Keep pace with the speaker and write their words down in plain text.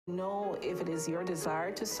Know if it is your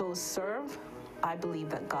desire to so serve, I believe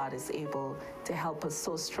that God is able to help us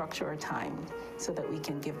so structure our time so that we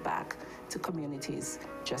can give back to communities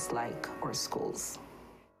just like our schools.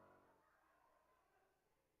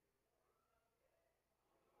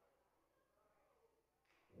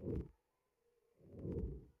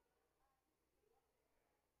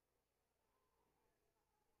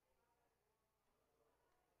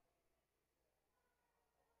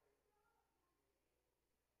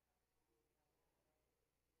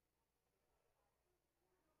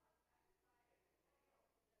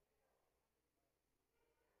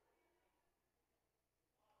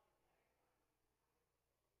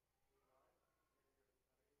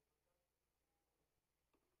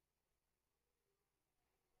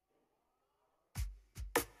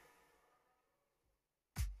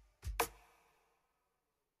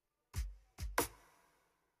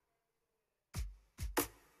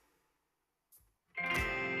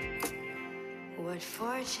 What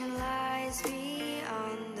fortune lies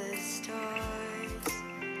beyond the stars?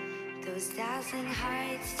 Those dazzling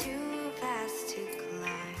heights too vast to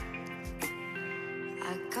climb.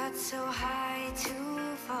 I got so high to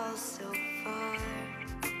fall so far,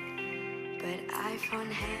 but I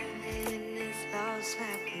found heaven as love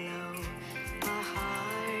swept low. My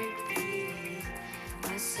heart beating,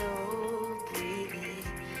 my soul breathing.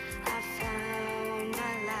 I found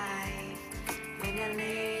my life when I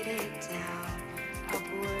laid it down.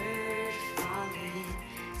 Upward falling,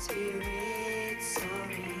 spirit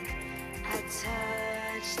soaring. I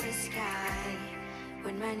touched the sky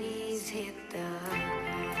when my knees hit the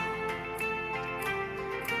ground.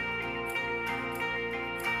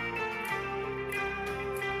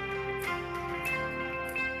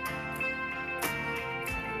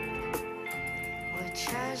 What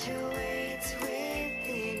treasure waits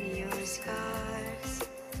within your scars?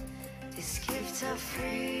 This gift of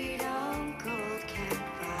freedom gold can't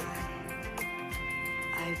buy.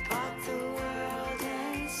 I bought the world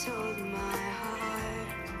and sold my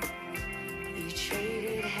heart. You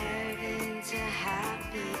traded heaven to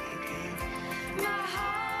happy again. My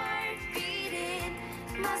heart beating,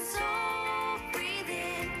 my soul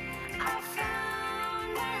breathing. I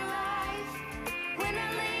found my life when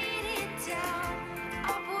I laid it down.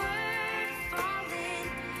 Upward falling,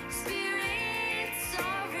 spirit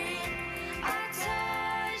soaring. I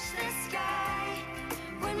touched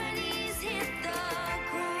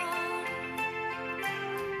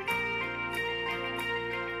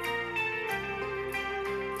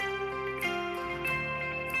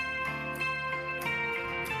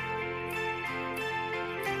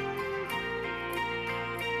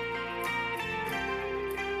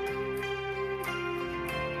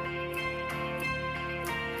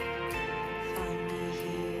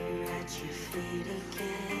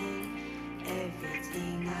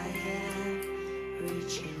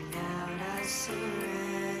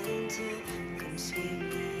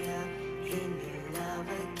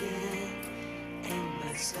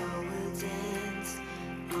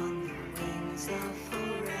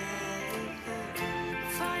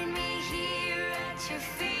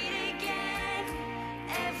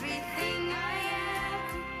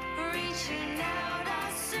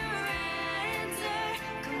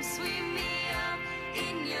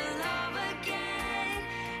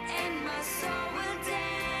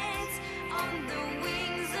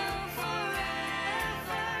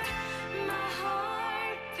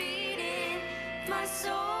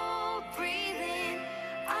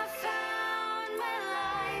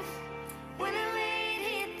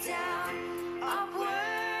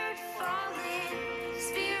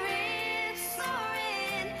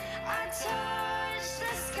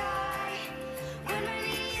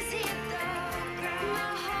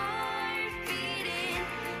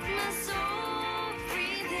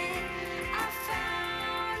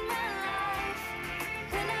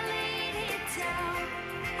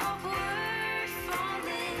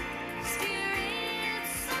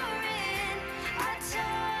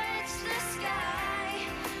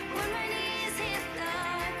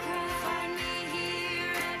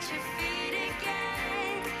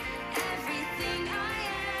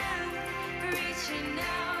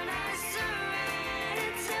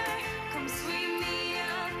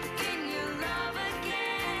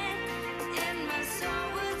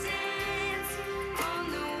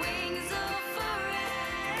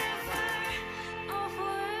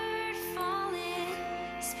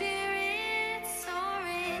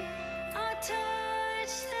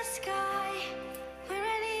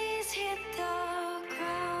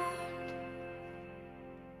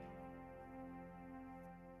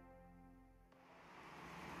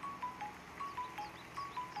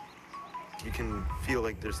you can feel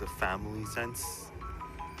like there's a family sense.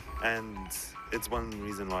 And it's one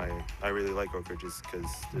reason why I really like Oak Ridge is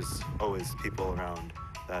because there's always people around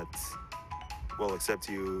that will accept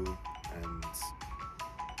you and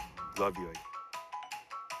love you.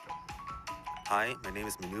 Hi, my name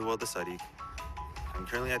is Rhoda. I'm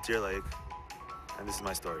currently at Deer Lake, and this is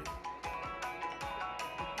my story.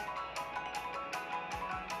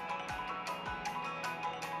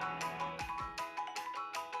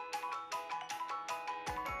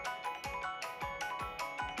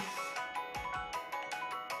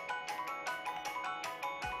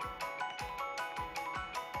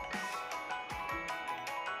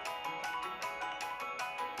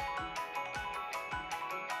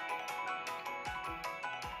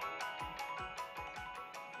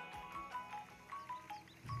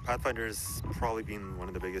 Pathfinder's probably been one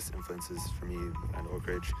of the biggest influences for me at Oak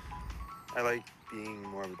Ridge. I like being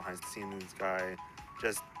more of a behind-the-scenes guy,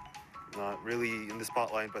 just not really in the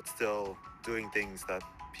spotlight, but still doing things that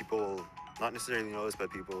people not necessarily notice,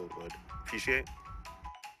 but people would appreciate.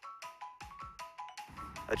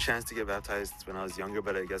 A chance to get baptized when I was younger,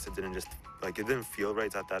 but I guess it didn't feel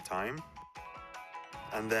right at that time.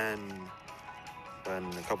 And then when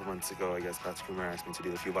a couple months ago, I guess Pastor Kumar asked me to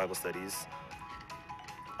do a few Bible studies.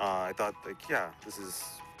 I thought, this is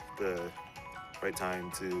the right time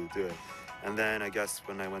to do it. And then I guess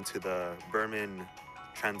when I went to the Berman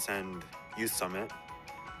Transcend Youth Summit,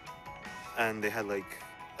 and they had a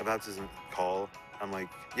baptism call, I'm like,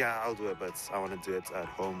 yeah, I'll do it, but I want to do it at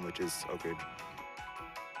home, which is Oak Ridge.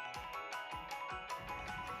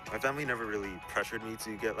 My family never really pressured me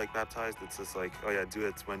to get baptized. It's just oh yeah, do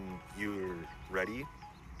it when you're ready.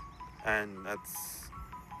 And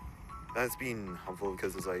that's been helpful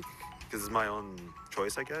because it's my own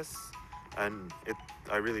choice, I guess. And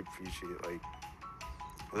I really appreciate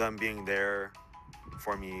them being there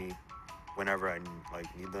for me whenever I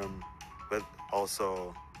need them, but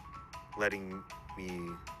also letting me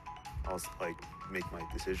make my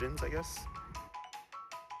decisions, I guess.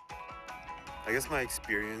 I guess my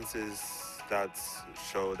experiences that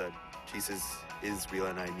show that Jesus is real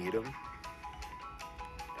and I need him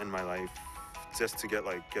in my life just to get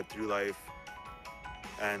through life.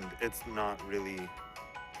 And it's not really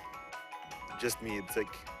just me,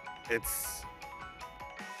 it's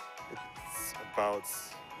about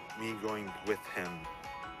me going with him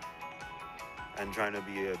and trying to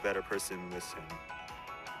be a better person with him.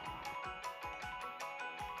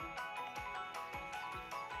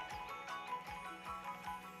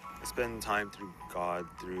 I spend time through God,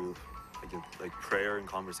 through prayer and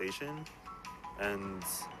conversation, and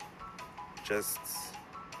just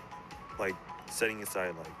setting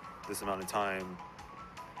aside this amount of time,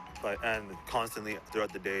 and constantly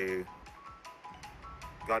throughout the day,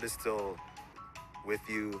 God is still with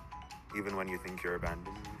you even when you think you're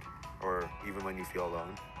abandoned or even when you feel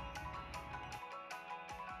alone.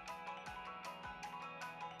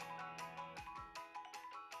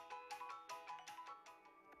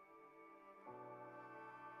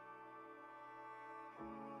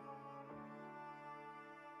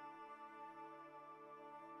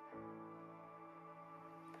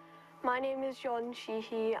 My name is Jordan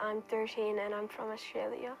Sheehy. I'm 13 and I'm from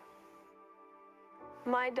Australia.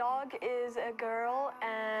 My dog is a girl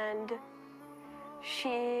and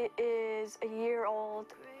she is a year old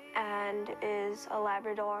and is a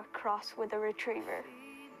Labrador crossed with a Retriever.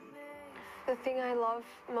 The thing I love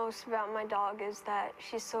most about my dog is that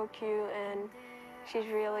she's so cute and she's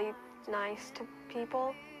really nice to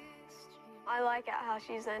people. I like how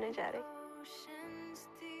she's energetic.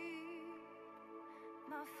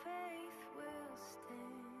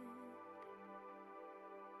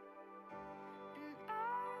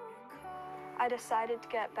 I decided to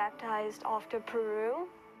get baptized after Peru.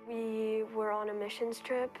 We were on a missions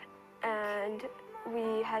trip and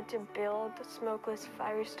we had to build smokeless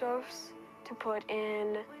fire stoves to put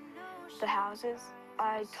in the houses.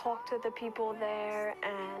 I talked to the people there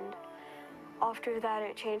and after that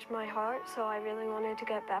it changed my heart, so I really wanted to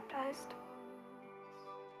get baptized.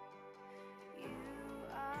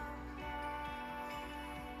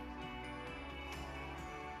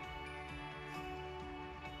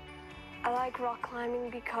 I like rock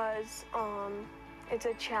climbing because it's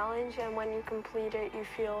a challenge, and when you complete it, you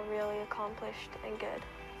feel really accomplished and good.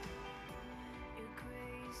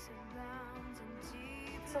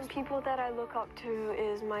 Some people that I look up to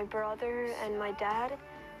is my brother and my dad,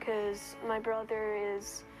 because my brother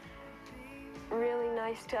is really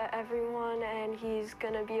nice to everyone and he's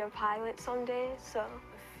gonna be a pilot someday,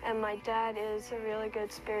 and my dad is a really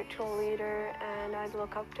good spiritual leader and I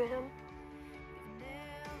look up to him.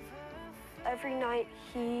 every night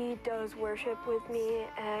he does worship with me,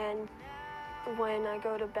 and when I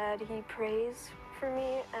go to bed, he prays for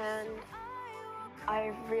me, and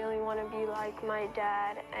I really want to be like my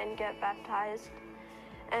dad and get baptized.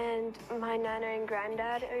 And my Nana and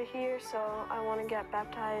Granddad are here, so I want to get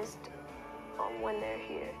baptized when they're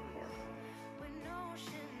here.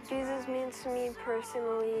 Jesus means to me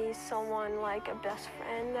personally someone like a best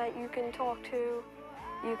friend that you can talk to.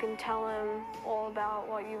 You can tell him all about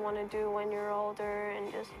what you want to do when you're older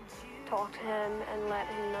and just talk to him and let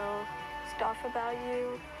him know stuff about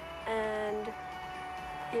you. And,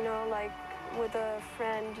 you know, like with a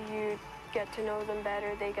friend, you get to know them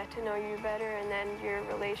better, they get to know you better, and then your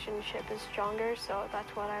relationship is stronger. So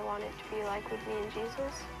that's what I want it to be like with me and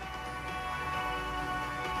Jesus.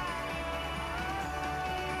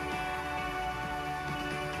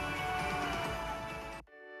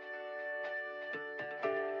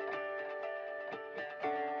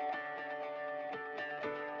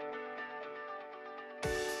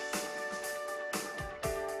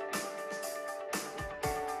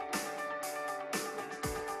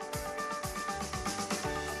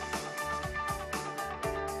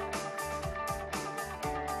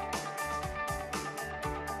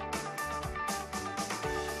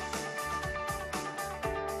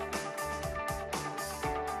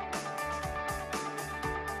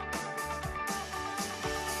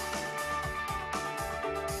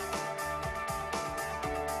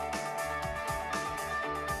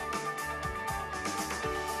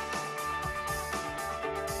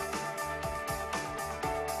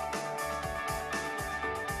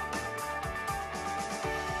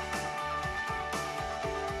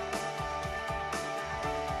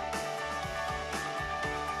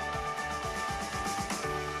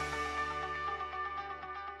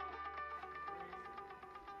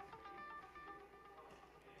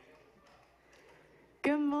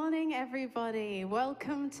 Good morning, everybody.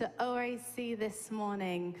 Welcome to OAC this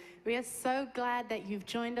morning. We are so glad that you've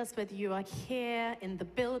joined us, whether you are here in the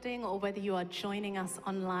building or whether you are joining us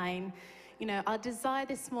online. You know, our desire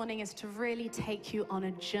this morning is to really take you on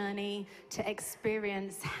a journey to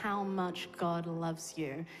experience how much God loves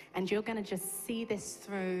you. And you're going to just see this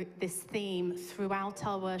theme throughout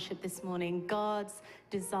our worship this morning. God's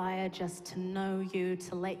desire just to know you,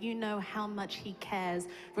 to let you know how much he cares,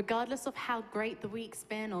 regardless of how great the week's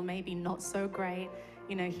been or maybe not so great.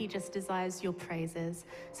 You know, he just desires your praises.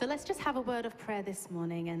 So let's just have a word of prayer this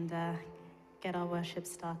morning and get our worship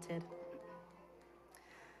started.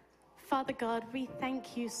 Father God, we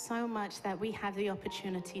thank you so much that we have the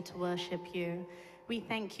opportunity to worship you. We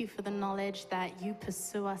thank you for the knowledge that you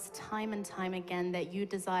pursue us time and time again, that you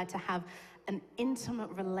desire to have an intimate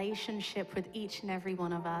relationship with each and every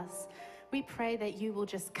one of us. We pray that you will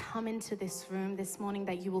just come into this room this morning,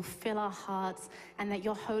 that you will fill our hearts, and that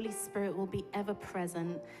your Holy Spirit will be ever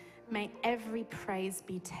present. May every praise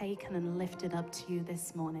be taken and lifted up to you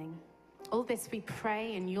this morning. All this we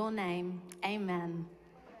pray in your name. Amen.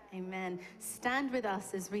 Amen. Stand with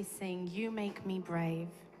us as we sing, You Make Me Brave.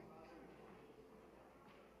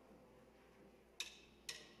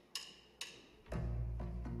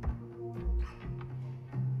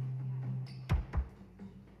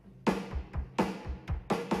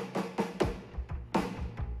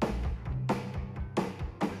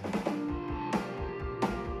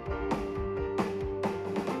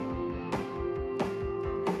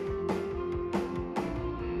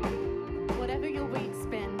 Whatever your week's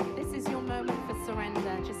been, this is your moment for surrender.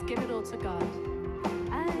 Just give it all to God.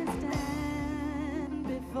 I stand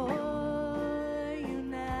before you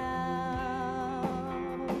now.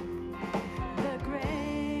 The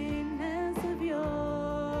greatness of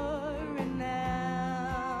your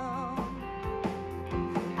renown.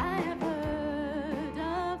 I have heard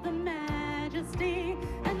of the majesty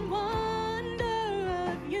and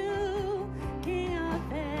wonder of you, King of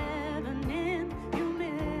heaven. In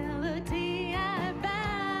humility I bow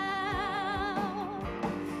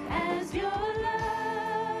as your love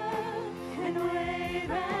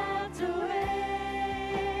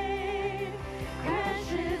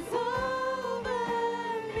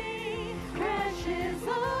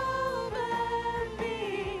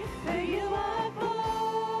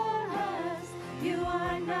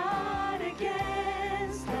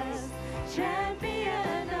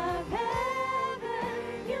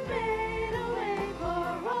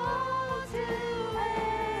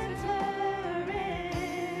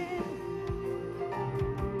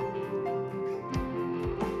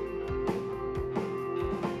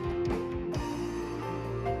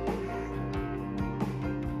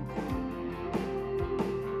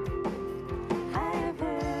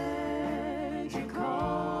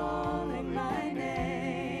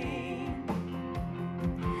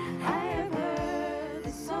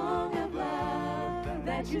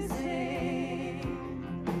that you sing.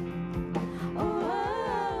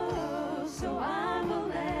 Oh, so I will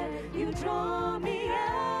let you draw me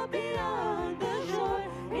out beyond the shore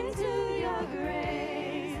into your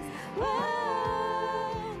grace.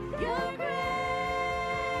 Oh, your grace,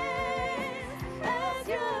 as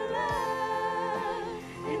your love,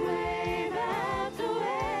 in wave after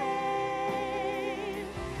wave,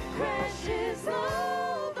 crashes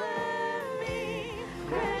over me,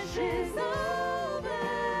 crashes over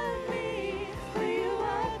me. For you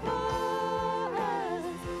are for us,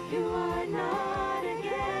 you are not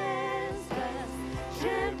against us.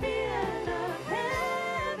 Champion of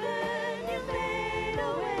heaven, you made a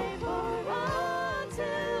way for all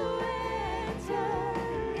to enter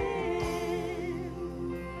in.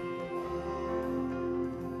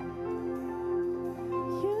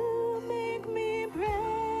 You make me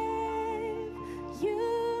brave, you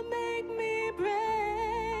make me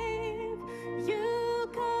brave. You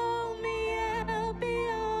call me out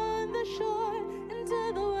beyond the shore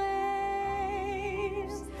into the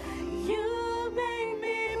waves. You make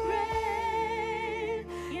me brave,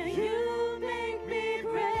 yeah, you make me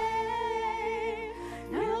brave.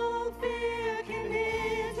 No fear can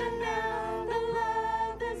hinder now the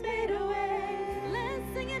love that's made a way. Let's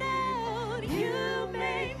sing it out. You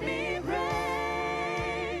make me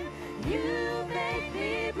brave, you make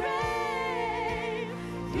me brave.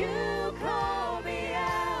 You call me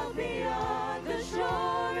out beyond the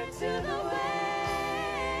shore into the waves.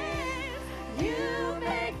 You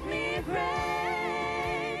make me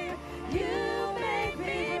brave, you make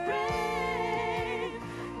me brave.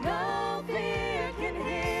 No fear can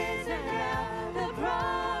hinder now the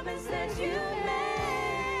promise that you made.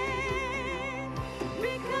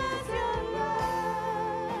 Because your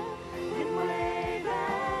love can wave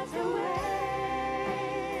after wave,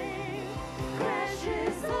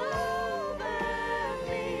 crashes over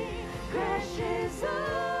me, crashes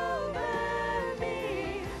over me.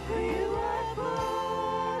 For you are for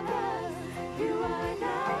us, you are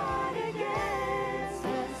not against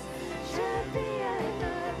us. Champion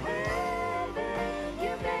of heaven,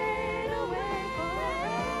 you made a way for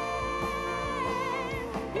us.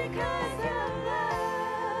 Because your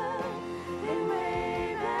love, in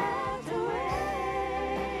wave after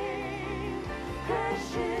wave,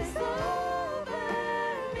 crashes over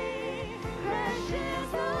me,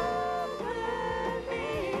 crashes over me.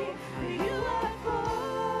 You are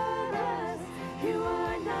for us, you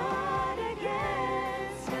are not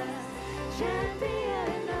against us.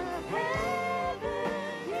 Champion of heaven,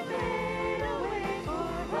 you made a way for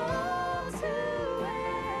all to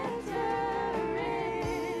enter in.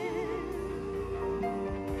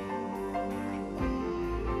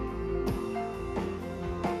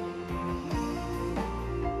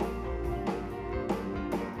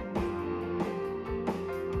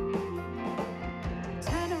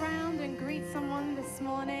 Turn around and greet someone this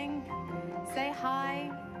morning. Say hi.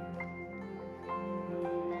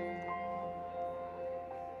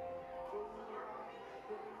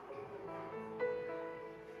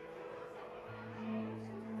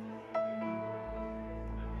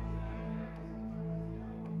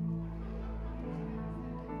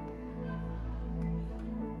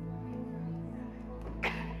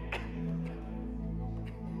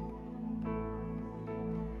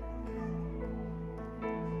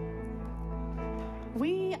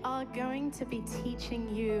 We are going to be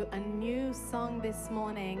teaching you a new song this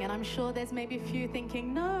morning, and I'm sure there's maybe a few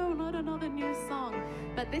thinking, no, not another new song.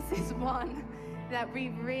 But this is one that we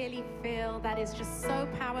really feel that is just so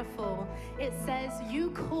powerful. It says, you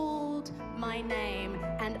called my name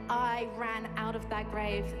and I ran out of that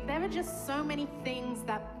grave. There are just so many things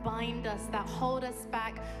that bind us, that hold us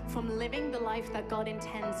back from living the life that God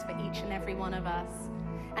intends for each and every one of us.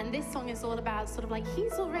 And this song is all about sort of like,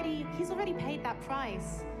 he's already paid that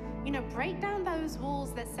price. You know, break down those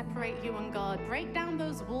walls that separate you and God. Break down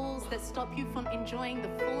those walls that stop you from enjoying the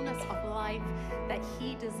fullness of life that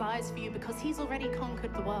he desires for you, because he's already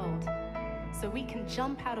conquered the world. So we can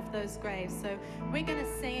jump out of those graves. So we're going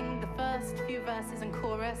to sing the first few verses and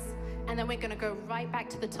chorus, and then we're going to go right back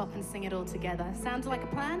to the top and sing it all together. Sounds like a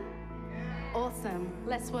plan? Awesome.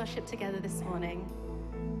 Let's worship together this morning.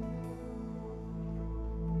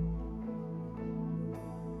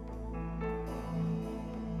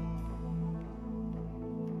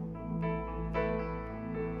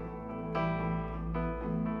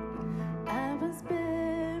 I was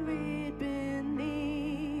buried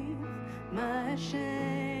beneath my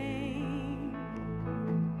shame.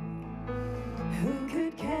 Who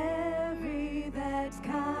could carry that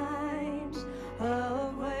kind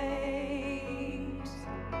of weight?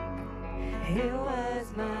 It was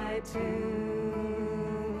my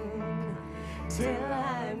tomb. till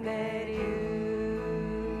I met you.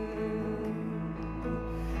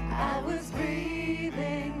 I was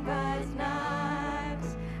breathing but not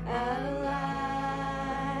alive.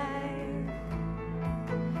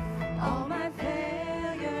 All my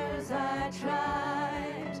failures I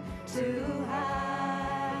tried to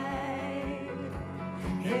hide.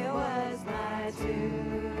 It was my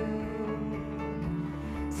doom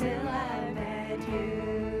till I met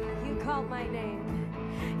you. You called my name.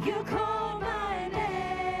 You called my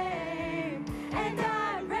name, and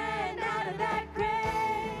I ran out of that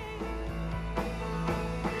grave,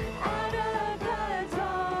 out of the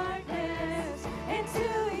darkness, into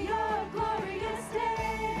your glorious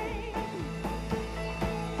day.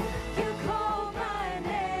 You called my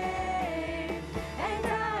name, and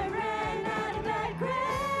I ran out of that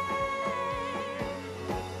grave,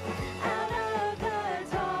 out of the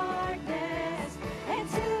darkness,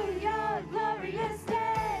 into your glorious day.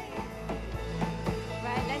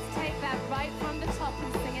 Right, let's take that right from the top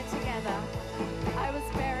and sing it together. I was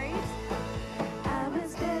buried. I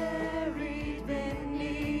was buried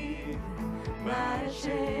beneath my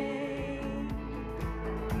shame.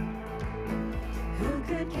 Who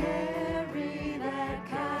could carry that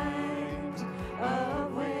kind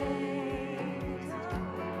of weight?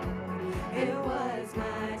 It was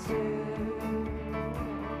my doom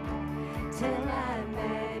till I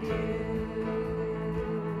met you.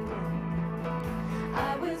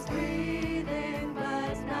 I was breathing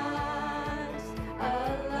but not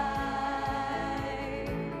alive.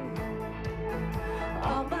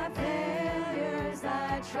 All my failures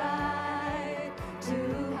I tried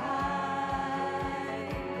to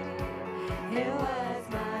hide. It was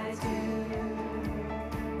my doom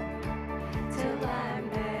till I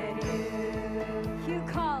met you. You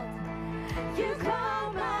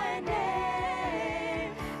called my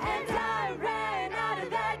name, and I ran out of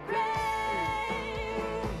that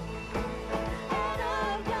grave, out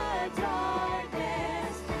of the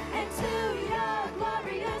darkness, into your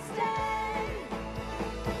glorious day.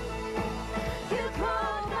 You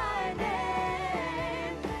called my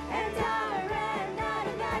name, and I ran out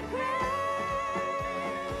of that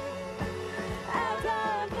grave, out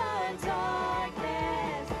of the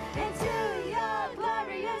darkness, into your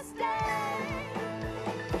glorious day.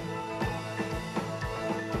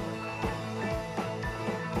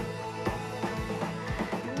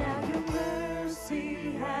 Now your mercy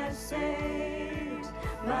has saved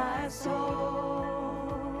my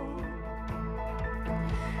soul.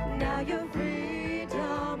 Now your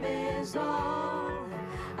freedom is all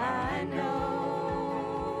I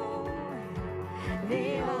know.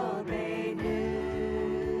 The old they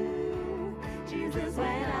knew Jesus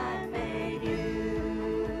when I made you.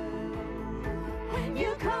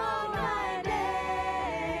 You called my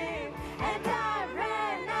name, and I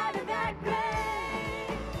ran out of that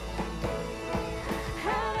grave,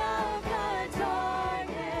 out of the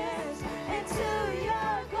darkness, into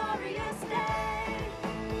your glorious day.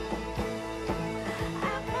 I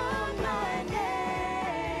called my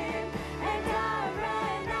name, and I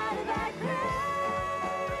ran out of that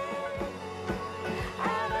grave,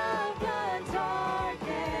 out of the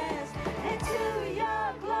darkness, into your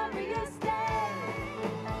glorious day.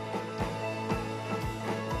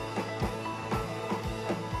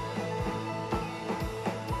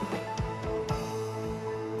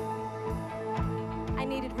 I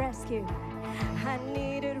needed rescue. I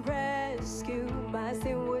needed rescue. My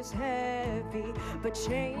sin was heavy, but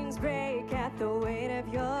chains break at the weight of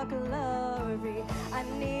your glory. I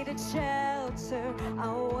needed shelter.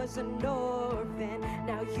 I was an orphan.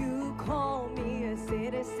 Now you call me a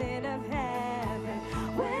citizen of heaven.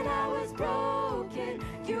 When I was broken,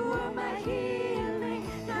 you were my healing.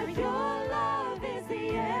 Now your love is the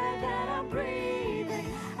air that I'm breathing.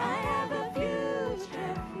 I have a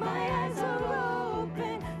future. My eyes are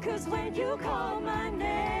open, 'cause when you call my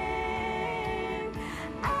name,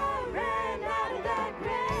 I ran out of that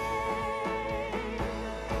grave,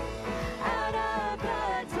 out of the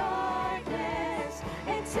darkness,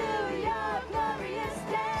 into your glorious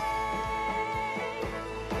day.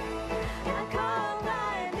 I called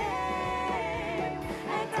my name,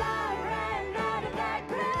 and I ran out of that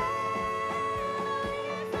grave,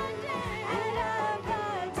 out of the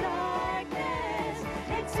darkness,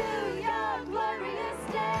 into your glorious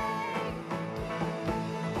day.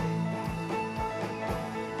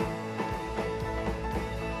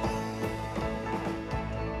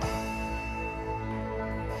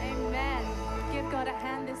 Amen. Give God a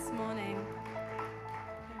hand this morning.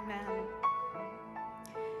 Amen.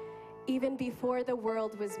 Even before the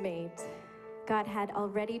world was made, God had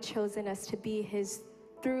already chosen us to be His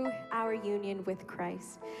through our union with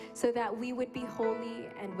Christ, so that we would be holy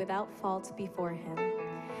and without fault before him.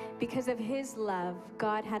 Because of his love,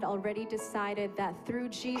 God had already decided that through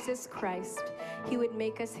Jesus Christ, he would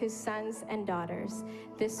make us his sons and daughters.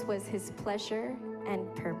 This was his pleasure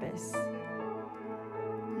and purpose.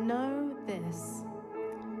 Know this,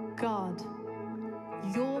 God,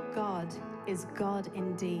 your God is God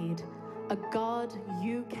indeed, a God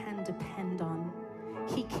you can depend on.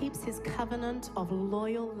 He keeps his covenant of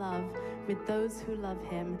loyal love with those who love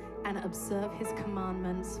him and observe his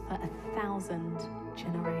commandments for 1,000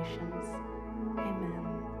 generations. Amen.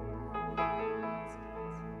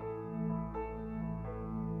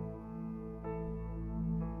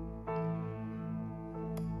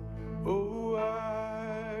 Oh,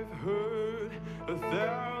 I've heard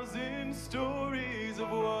 1,000 stories of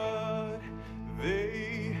what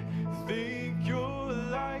they think you're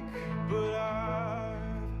like, but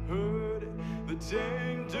I've heard the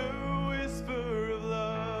tender whisper of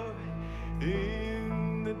love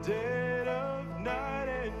in the dead of night,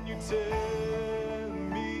 and you tell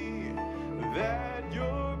me that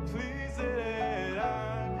you're pleased that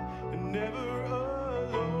I'm never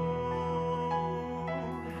alone.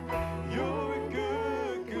 You're a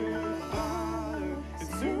good, good father.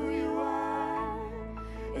 It's who you are.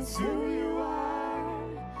 It's who you are.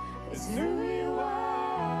 It's who you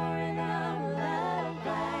are, and I'm loved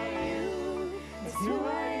by you. It's who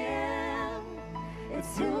I am.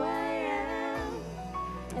 It's who I am.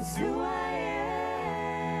 It's who I am.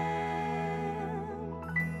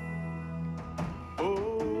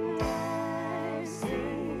 Oh, I've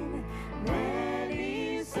seen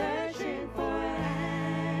many searching for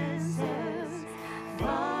answers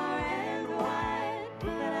far and wide, but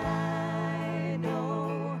I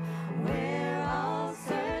know we're all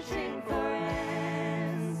searching for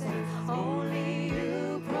answers. Only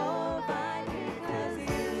you provide, because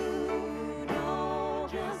you know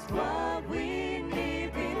just what we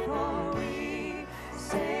need before we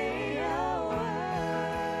say a word.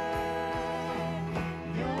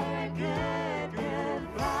 You're a good, good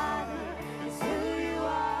father. It's who you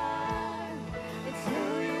are. It's who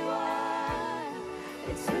you are.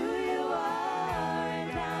 It's who you are,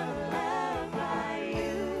 and I'm loved by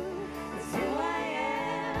you. It's who I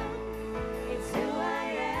am. It's who I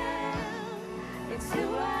am. It's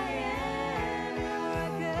who I am. You're a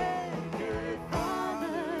good, good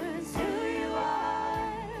father. It's who you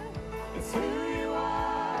are. It's who you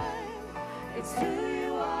are. It's who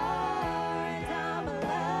you are, and I'm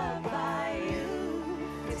loved by you.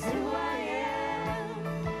 It's who I am.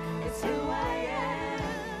 It's who I am.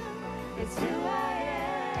 It's who I am.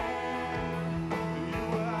 You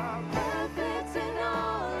are perfect in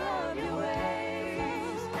all of your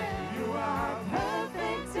ways. You are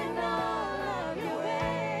perfect in all of your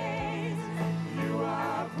ways. You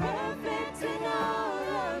are perfect in all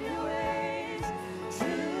of your ways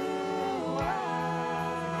to us.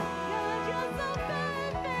 You're so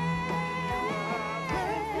perfect. You are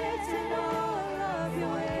perfect in all of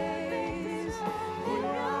your ways. You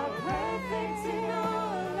are perfect in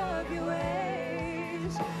all of your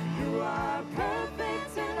ways. You are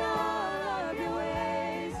perfect in all of your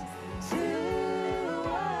ways to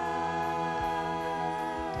us.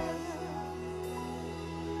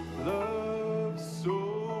 Love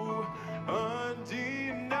so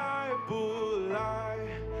undeniable,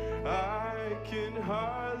 I can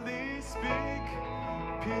hardly speak.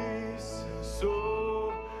 Peace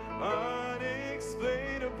so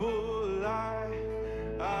unexplainable,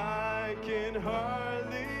 I can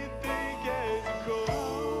hardly think as you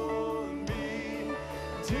call me.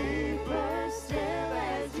 Deeper still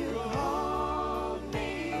as you call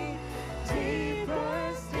me.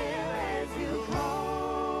 Deeper still as you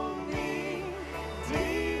call me.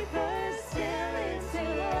 Deeper still into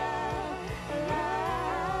love,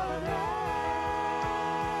 love,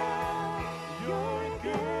 love. You're a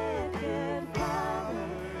good, good father.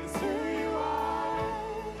 It's who you are.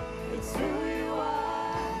 It's who you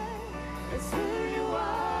are. It's who you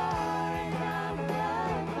are, and I'm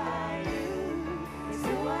loved by you. It's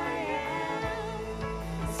who I am.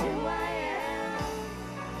 It's who I am.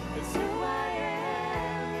 It's who I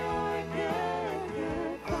am. You're a good,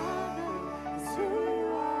 good father. It's who you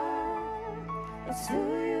are. It's who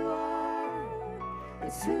you are.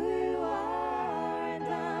 It's who you are, and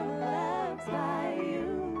I'm loved by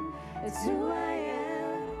you. It's who I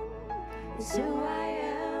am. It's who I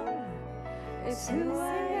am. It's who I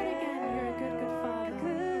am. You're a good, good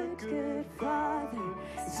father. Good, good father.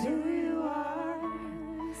 It's who you are.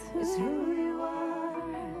 It's who you are.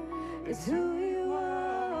 It's who you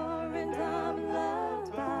are, and I'm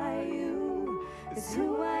loved by you. It's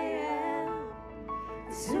who I am.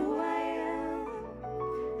 It's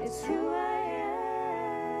It's who I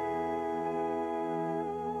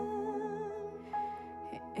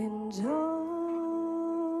am. And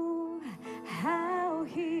oh, how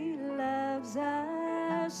he loves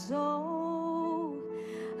us. Oh,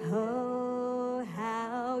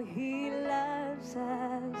 how he loves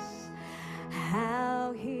us.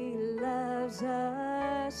 How he loves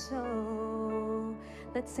us. Oh,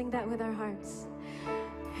 Let's sing that with our hearts.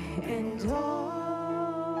 and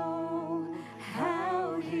oh,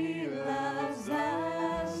 how he loves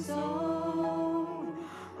us. Oh,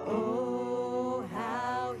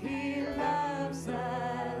 how he loves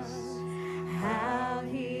us. How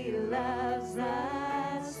he loves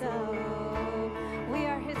us. We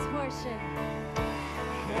are his portion.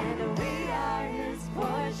 And we are his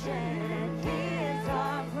portion, and he is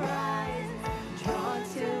our prize, drawn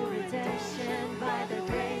to redemption by the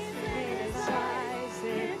grace in his eyes.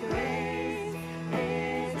 With grace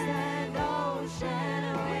is an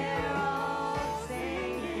ocean, we're all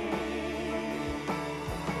singing.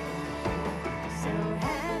 So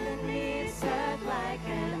heaven meets earth like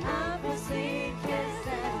an unforeseen kiss,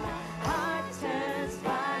 and my heart turns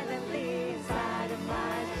violently inside of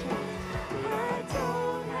my chest. I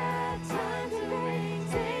don't have time to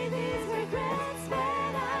say these regrets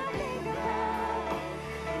when I think about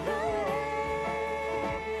the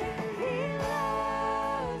way he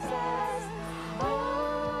loves us.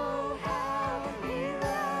 Oh, how he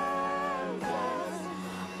loves us.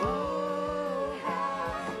 Oh,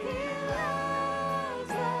 how he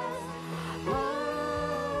loves us.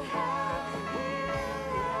 Oh, how he loves us.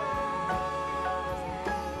 Oh,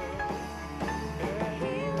 how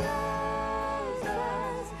he loves us.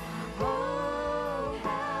 Oh,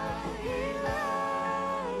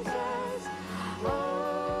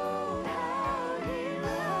 how he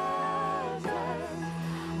loves us.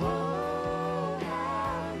 Oh,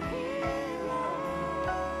 how he loves.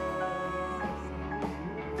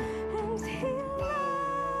 And he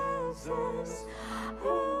loves us.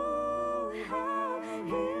 Oh, how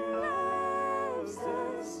he loves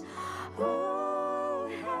us. Oh,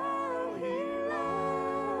 how he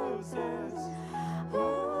loves us.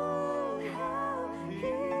 Oh, how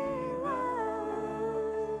he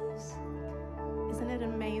loves. Isn't it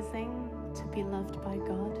amazing to be loved by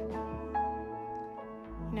God?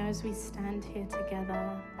 You know, as we stand here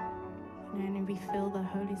together, you know, and we feel the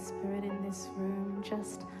Holy Spirit in this room,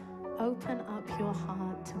 just open up your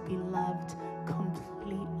heart to be loved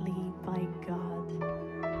completely by God.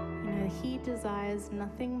 You know, he desires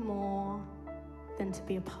nothing more than to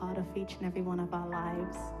be a part of each and every one of our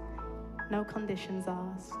lives. No conditions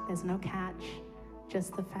asked, there's no catch,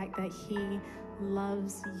 just the fact that he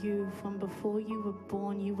loves you from before you were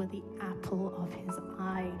born. You were the apple of his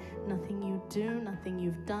eye. Nothing you do, nothing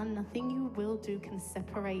you've done, nothing you will do can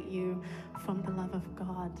separate you from the love of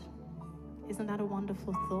God. Isn't that a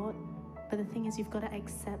wonderful thought? But the thing is, you've got to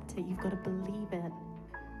accept it, you've got to believe it.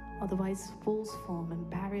 Otherwise walls form and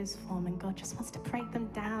barriers form, and God just wants to break them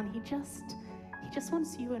down. He just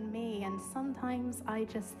wants you and me. And sometimes I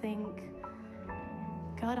just think,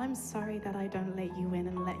 God, I'm sorry that I don't let you in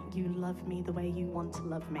and let you love me the way you want to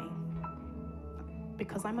love me.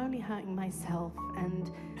 Because I'm only hurting myself,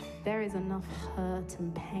 and there is enough hurt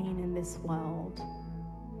and pain in this world.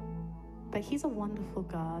 But he's a wonderful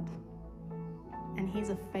God, and he's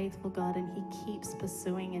a faithful God, and he keeps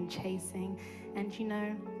pursuing and chasing. And you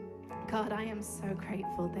know, God, I am so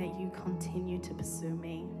grateful that you continue to pursue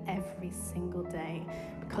me every single day,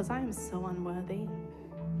 because I am so unworthy.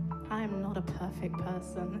 I am not a perfect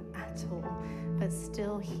person at all, but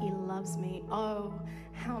still he loves me. Oh,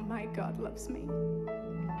 how my God loves me.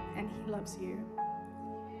 And he loves you.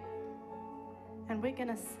 And we're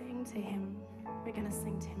gonna sing to him. We're gonna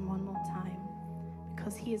sing to him one more time,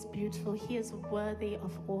 because he is beautiful. He is worthy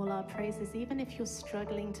of all our praises. Even if you're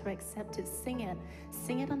struggling to accept it, sing it.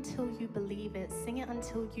 Sing it until you believe it. Sing it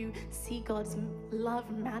until you see God's love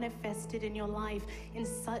manifested in your life in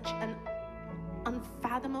such an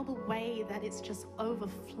unfathomable way that it's just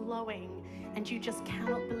overflowing, and you just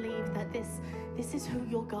cannot believe that this is who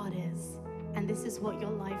your God is, and this is what your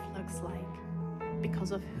life looks like because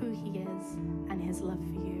of who he is and his love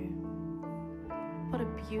for you. What a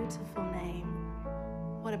beautiful name.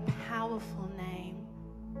 What a powerful name.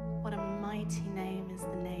 What a mighty name is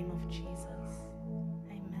the name of Jesus.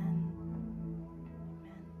 Amen.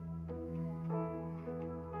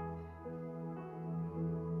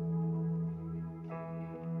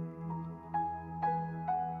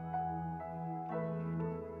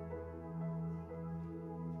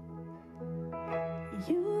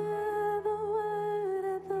 You are the word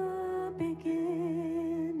at the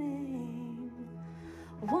beginning,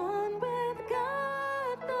 one with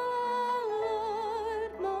God the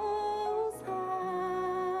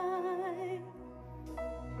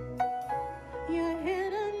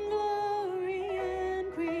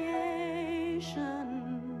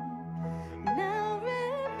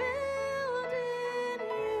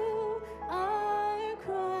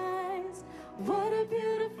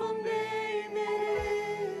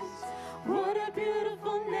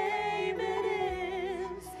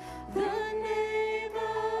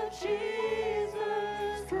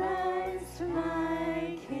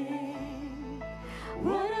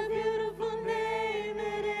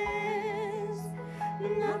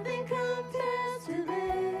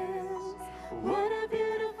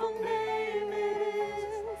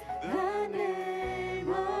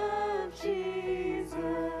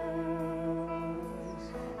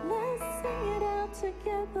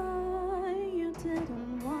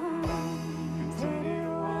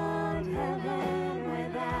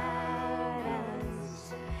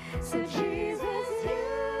So Jesus,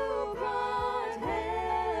 you brought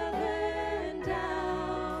heaven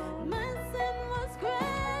down. My sin was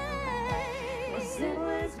great. Your sin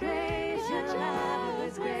was great, your love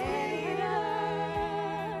was greater.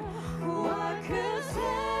 What could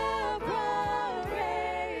separate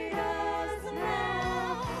us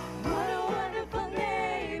now? What a wonderful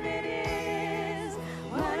name it is.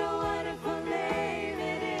 What a wonderful name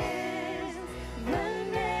it is. The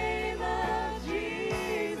name of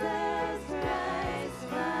Jesus Christ,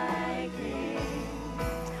 my King.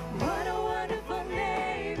 What a wonderful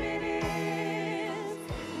name it is.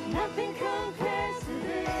 Nothing compares to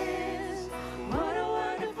this. What a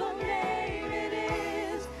wonderful name it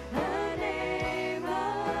is. The name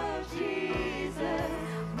of Jesus.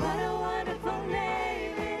 What a wonderful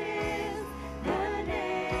name it is. The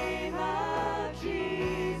name of Jesus.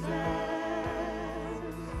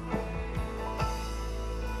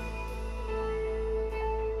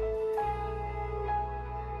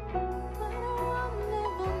 What a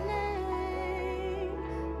wonderful name.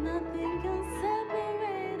 Nothing can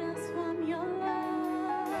separate us from your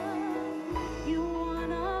love. You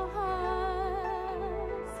want our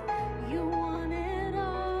hearts. You want it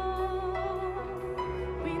all.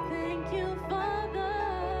 We thank you, Father.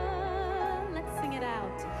 Let's sing it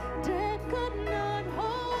out. Death could not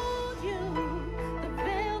hold you. The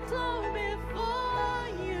veil tore before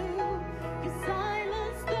you. You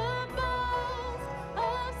silenced the boast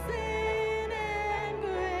of sin and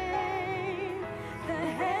grave. The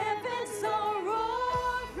heavens are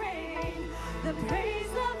roaring, the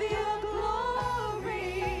praise of your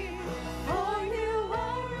glory. For you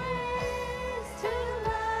are raised to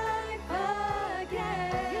life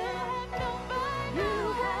again. You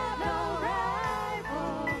have no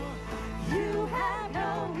rival, you have no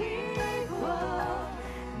equal.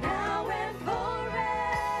 Now and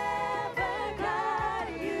forever, God,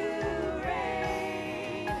 you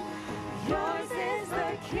reign. Yours is the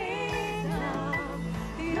kingdom,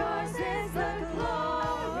 yours is the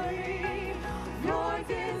glory, yours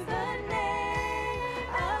is the name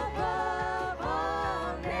above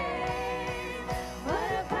all names.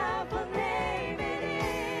 What a powerful name it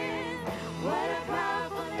is. What a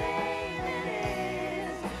powerful name it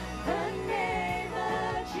is. The name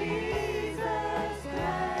of Jesus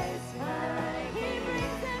Christ, my King.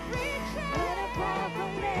 What a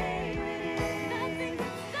powerful name it is. Nothing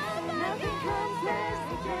compares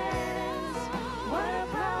against. What a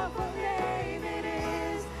powerful name it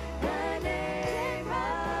is. The name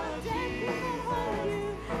of Jesus.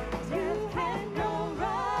 You can no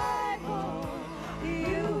rival.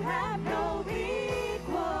 You have no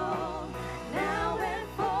equal. Now and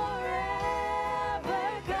forever,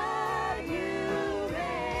 God, you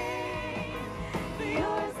reign.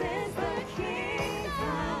 Yours is the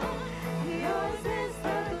kingdom. Yours is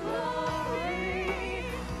the glory.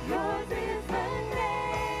 Yours is the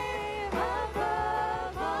name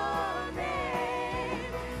above all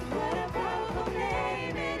names. What a powerful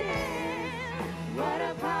name it is. What a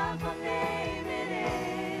powerful name it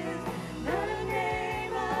is. The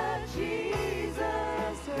name of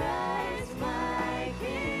Jesus Christ, my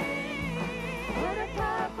King. What a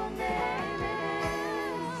powerful name it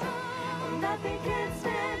is. Nothing can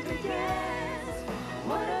stand against.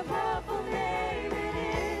 What a powerful name it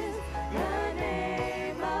is. The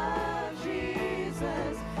name of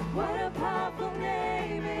Jesus. What a powerful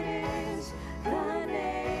name it is. The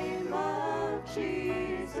name of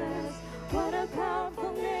Jesus. What a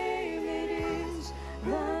powerful name it is.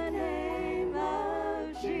 The name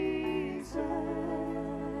of Jesus.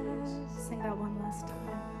 Sing that one last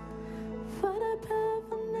time. What a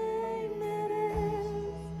powerful name it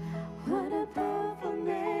is. What a powerful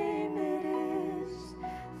name it is.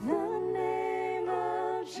 The name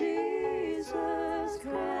of Jesus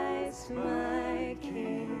Christ, my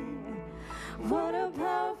King. What a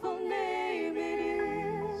powerful name it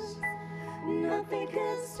is. Nothing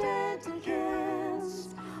can stand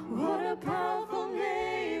against. What a powerful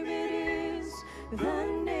name it is. The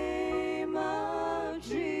name of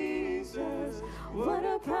Jesus. What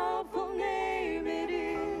a powerful name it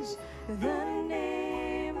is. The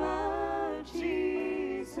name of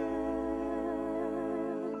Jesus.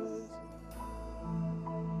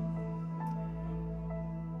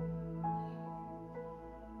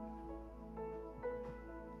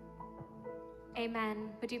 Amen.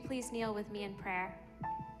 Would you please kneel with me in prayer?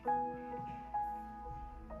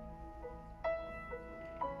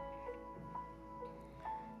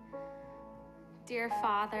 Dear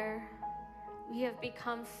Father, we have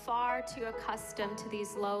become far too accustomed to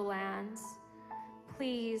these lowlands.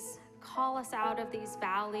 Please call us out of these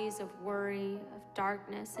valleys of worry, of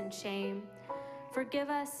darkness, and shame. Forgive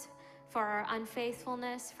us for our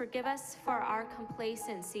unfaithfulness. Forgive us for our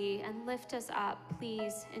complacency and lift us up,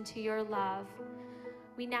 please, into your love.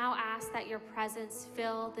 We now ask that your presence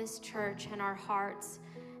fill this church and our hearts,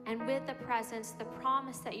 and with the presence, the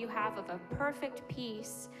promise that you have of a perfect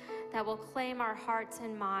peace that will claim our hearts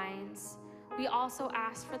and minds. We also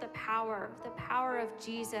ask for the power of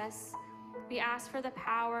Jesus. We ask for the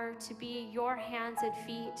power to be your hands and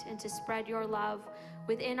feet and to spread your love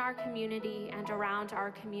within our community and around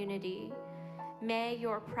our community. May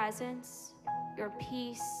your presence, your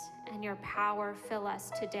peace, and your power fill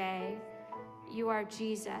us today. You are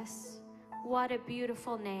Jesus. What a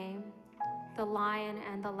beautiful name, the Lion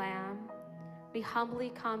and the Lamb. We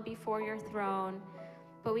humbly come before your throne,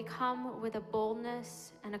 but we come with a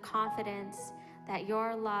boldness and a confidence that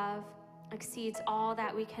your love exceeds all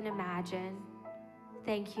that we can imagine.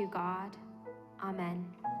 Thank you, God. Amen.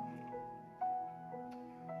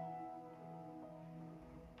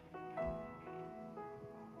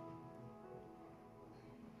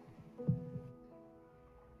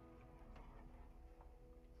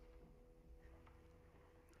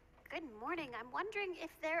 Good morning. I'm wondering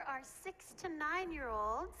if there are 6 to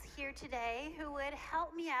 9-year-olds here today who would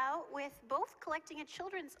help me out with both collecting a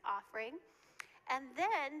children's offering and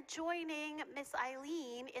then joining Miss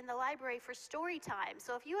Eileen in the library for story time.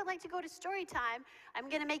 So if you would like to go to story time, I'm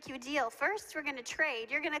going to make you a deal. First, we're going to trade.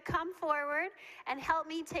 You're going to come forward and help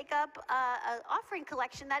me take up an offering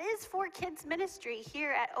collection that is for kids ministry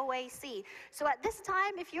here at OAC. So at this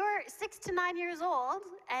time, if you're 6 to 9 years old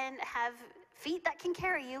and have feet that can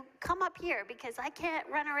carry you, come up here because I can't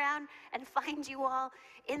run around and find you all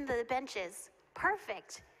in the benches.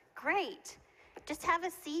 Perfect. Great. Just have a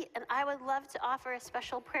seat, and I would love to offer a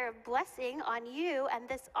special prayer of blessing on you and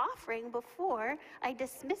this offering before I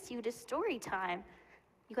dismiss you to story time.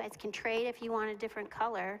 You guys can trade if you want a different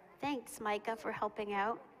color. Thanks, Micah, for helping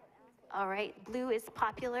out. All right, blue is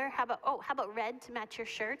popular. How about red to match your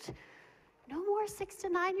shirt? No more 6 to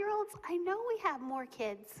 9-year-olds? I know we have more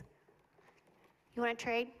kids. You want to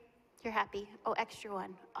trade? You're happy. Oh, extra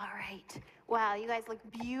one. All right. Wow, you guys look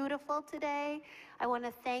beautiful today. I want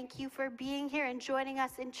to thank you for being here and joining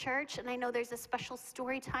us in church. And I know there's a special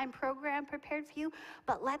story time program prepared for you,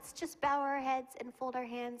 but let's just bow our heads and fold our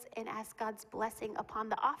hands and ask God's blessing upon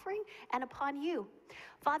the offering and upon you.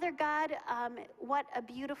 Father God, what a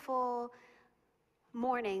beautiful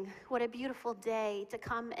morning. What a beautiful day to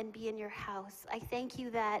come and be in your house. I thank you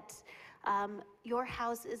that your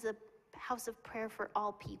house is a house of prayer for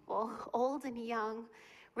all people, old and young,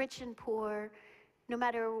 rich and poor. No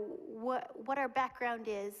matter what our background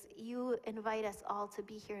is, you invite us all to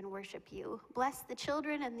be here and worship you. Bless the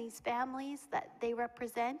children and these families that they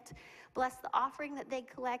represent. Bless the offering that they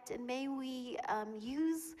collect, and may we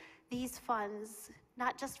use these funds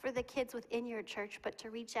not just for the kids within your church, but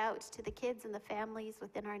to reach out to the kids and the families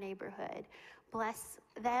within our neighborhood. Bless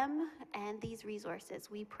them and these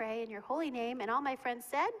resources. We pray in your holy name, and all my friends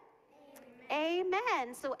said,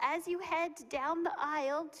 Amen. So as you head down the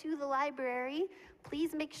aisle to the library,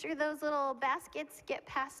 please make sure those little baskets get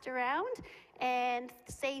passed around and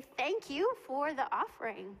say thank you for the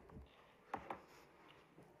offering.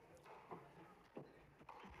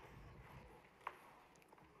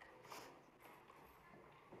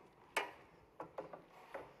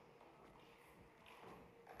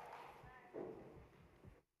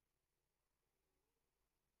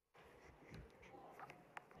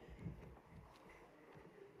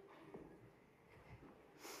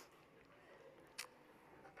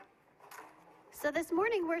 So this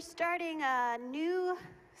morning we're starting a new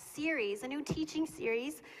series, a new teaching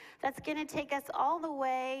series that's going to take us all the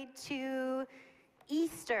way to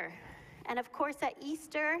Easter. And of course at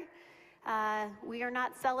Easter, we are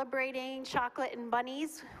not celebrating chocolate and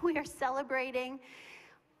bunnies. We are celebrating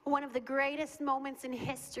one of the greatest moments in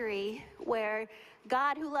history where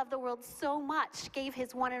God, who loved the world so much, gave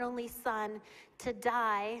his one and only Son to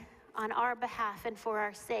die on our behalf and for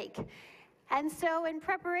our sake. And so in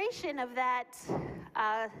preparation of that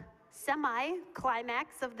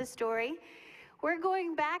semi-climax of the story, we're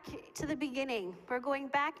going back to the beginning. We're going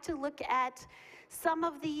back to look at some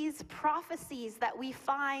of these prophecies that we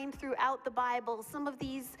find throughout the Bible, some of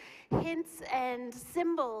these hints and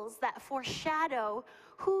symbols that foreshadow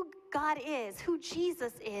who God is, who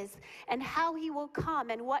Jesus is, and how he will come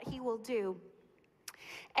and what he will do.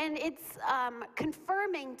 And it's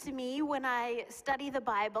confirming to me when I study the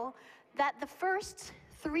Bible that the first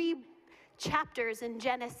 3 chapters in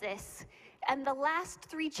Genesis and the last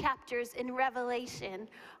 3 chapters in Revelation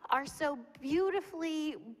are so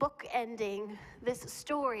beautifully bookending this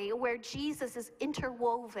story where Jesus is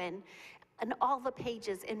interwoven in all the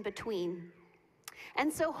pages in between.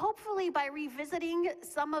 And so hopefully by revisiting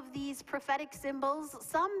some of these prophetic symbols,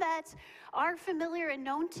 some that are familiar and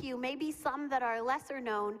known to you, maybe some that are lesser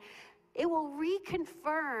known, it will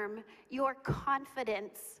reconfirm your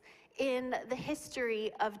confidence in the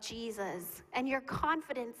history of Jesus and your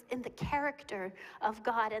confidence in the character of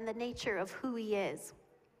God and the nature of who he is.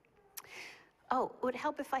 Oh, it would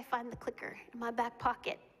help if I find the clicker in my back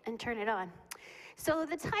pocket and turn it on. So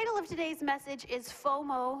the title of today's message is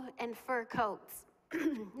FOMO and Fur Coats.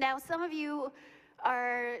 Now, some of you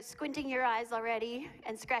are squinting your eyes already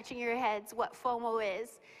and scratching your heads what FOMO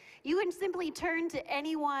is. You can simply turn to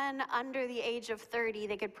anyone under the age of 30.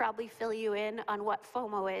 They could probably fill you in on what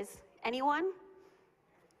FOMO is. Anyone?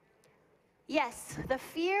 Yes, the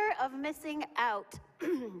fear of missing out.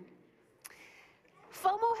 FOMO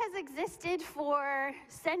has existed for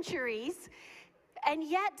centuries, and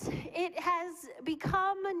yet it has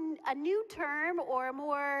become a new term or a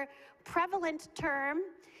more prevalent term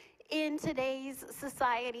in today's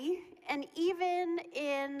society, and even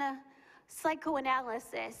in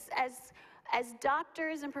psychoanalysis, as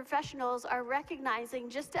doctors and professionals are recognizing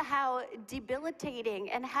just how debilitating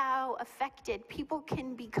and how affected people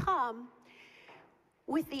can become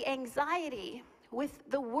with the anxiety, with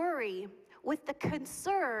the worry, with the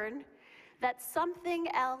concern that something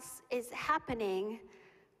else is happening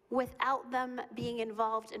without them being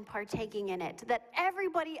involved and partaking in it, that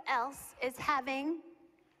everybody else is having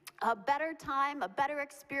a better time, a better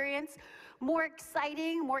experience, more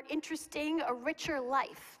exciting, more interesting, a richer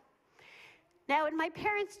life. Now, in my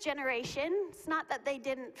parents' generation, it's not that they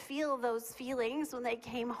didn't feel those feelings when they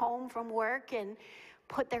came home from work and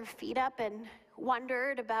put their feet up and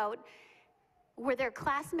wondered about, were their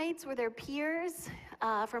classmates, were their peers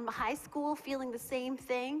from high school feeling the same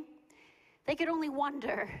thing? They could only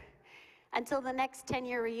wonder until the next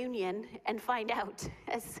 10-year reunion and find out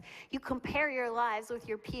as you compare your lives with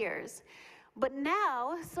your peers. But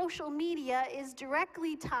now, social media is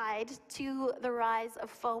directly tied to the rise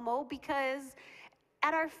of FOMO because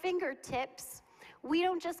at our fingertips, we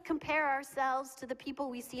don't just compare ourselves to the people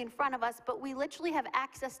we see in front of us, but we literally have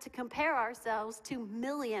access to compare ourselves to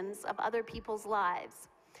millions of other people's lives.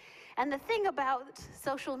 And the thing about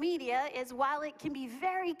social media is while it can be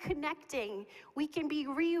very connecting, we can be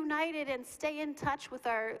reunited and stay in touch with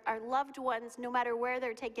our loved ones no matter where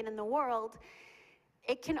they're taken in the world,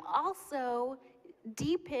 it can also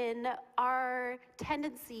deepen our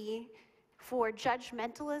tendency for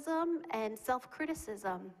judgmentalism and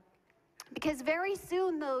self-criticism. Because very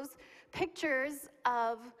soon those pictures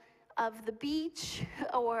of the beach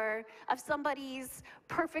or of somebody's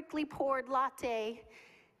perfectly poured latte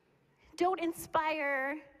don't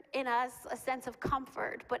inspire in us a sense of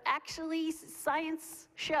comfort, but actually science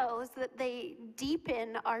shows that they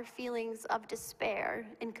deepen our feelings of despair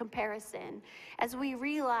in comparison as we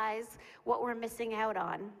realize what we're missing out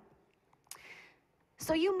on.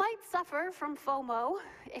 So you might suffer from FOMO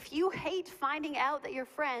if you hate finding out that your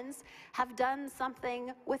friends have done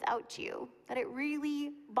something without you, that it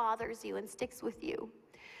really bothers you and sticks with you.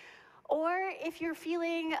 Or if you're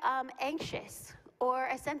feeling anxious or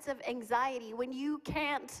a sense of anxiety when you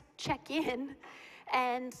can't check in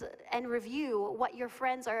and review what your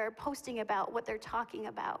friends are posting about, what they're talking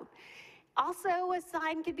about. Also, a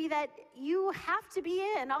sign could be that you have to be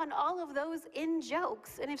in on all of those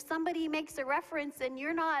in-jokes. And if somebody makes a reference and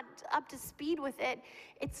you're not up to speed with it,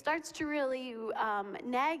 it starts to really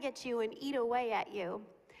nag at you and eat away at you.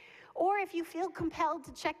 Or if you feel compelled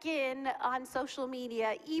to check in on social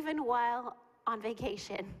media even while on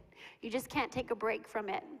vacation. You just can't take a break from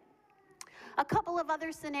it. A couple of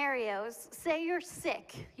other scenarios. Say you're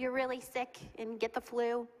sick, you're really sick and get the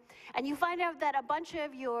flu, and you find out that a bunch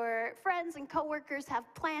of your friends and coworkers have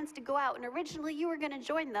plans to go out, and originally you were going to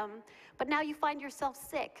join them, but now you find yourself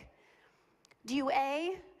sick. Do you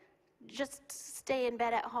A, just stay in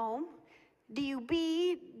bed at home? Do you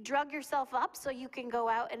B, drug yourself up so you can go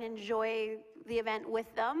out and enjoy the event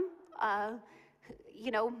with them,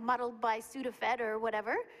 muddled by Sudafed or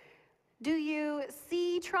whatever? Do you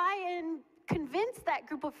C, try and convince that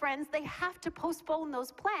group of friends they have to postpone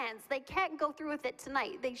those plans? They can't go through with it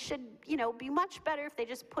tonight. They should, be much better if they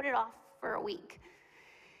just put it off for a week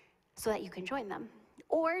so that you can join them.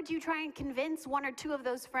 Or do you try and convince one or two of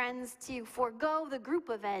those friends to forego the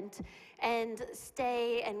group event and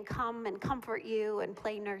stay and come and comfort you and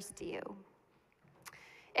play nurse to you?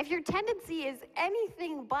 If your tendency is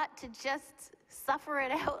anything but to just suffer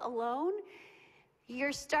it out alone,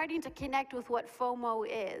 you're starting to connect with what FOMO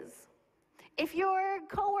is. If your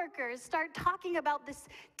coworkers start talking about this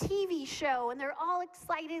TV show and they're all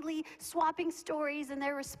excitedly swapping stories and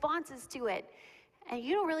their responses to it, and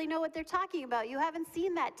you don't really know what they're talking about. You haven't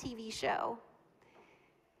seen that TV show.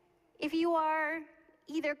 If you are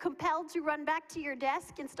either compelled to run back to your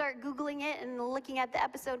desk and start Googling it and looking at the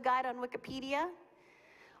episode guide on Wikipedia,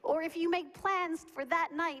 or if you make plans for that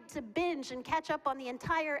night to binge and catch up on the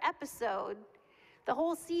entire episode, the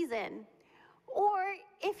whole season, or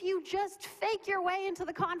if you just fake your way into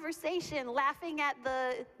the conversation, laughing at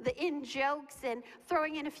the in-jokes and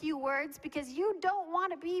throwing in a few words because you don't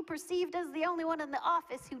want to be perceived as the only one in the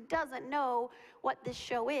office who doesn't know what this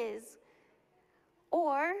show is.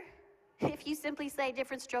 Or if you simply say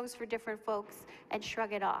different strokes for different folks and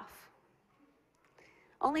shrug it off.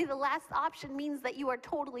 Only the last option means that you are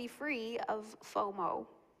totally free of FOMO.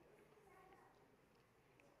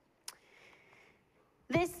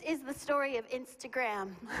 This is the story of Instagram.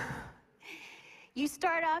 You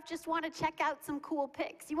start off, just want to check out some cool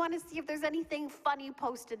pics. You want to see if there's anything funny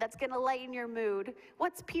posted that's going to lighten your mood.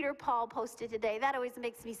 What's Peter Paul posted today? That always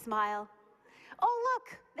makes me smile. Oh,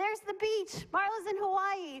 look, there's the beach. Marla's in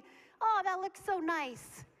Hawaii. Oh, that looks so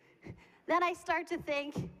nice. Then I start to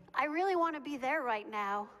think, I really want to be there right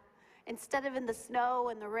now, instead of in the snow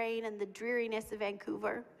and the rain and the dreariness of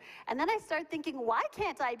Vancouver. And then I start thinking, why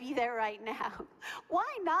can't I be there right now? Why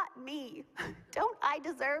not me? Don't I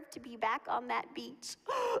deserve to be back on that beach?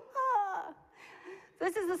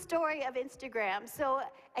 This is the story of Instagram. So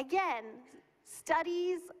again,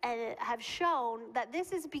 studies have shown that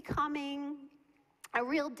this is becoming a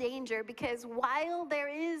real danger, because while there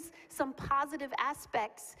is some positive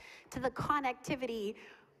aspects to the connectivity,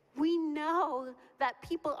 we know that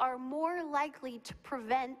people are more likely to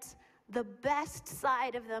prevent the best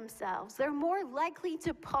side of themselves. They're more likely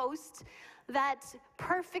to post that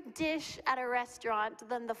perfect dish at a restaurant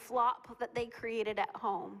than the flop that they created at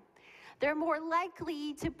home. They're more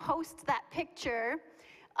likely to post that picture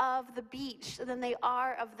of the beach than they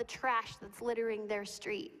are of the trash that's littering their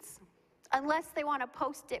streets, unless they want to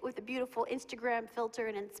post it with a beautiful Instagram filter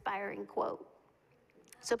and inspiring quote,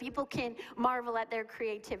 so people can marvel at their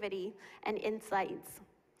creativity and insights.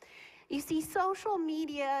 You see, social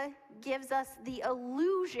media gives us the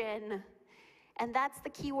illusion, and that's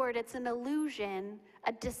the key word, it's an illusion,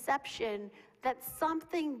 a deception, that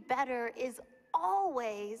something better is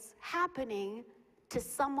always happening to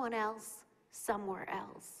someone else, somewhere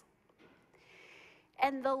else.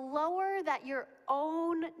 And the lower that your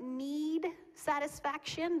own need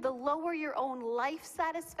satisfaction, the lower your own life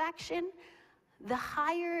satisfaction, the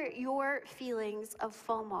higher your feelings of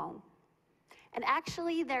FOMO. And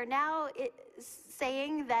actually, they're now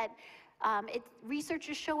saying that research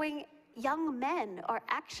is showing young men are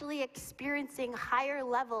actually experiencing higher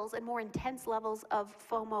levels and more intense levels of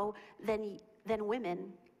FOMO than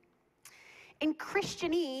women. In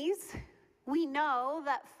Christianese, we know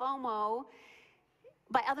that FOMO,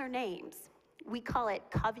 by other names, we call it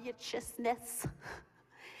covetousness.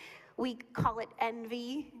 We call it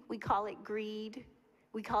envy, we call it greed,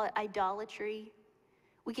 we call it idolatry,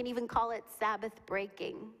 we can even call it Sabbath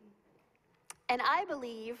breaking. And I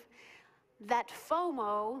believe that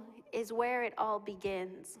FOMO is where it all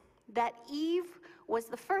begins, that Eve was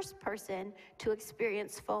the first person to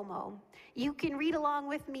experience FOMO. You can read along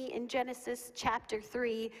with me in Genesis chapter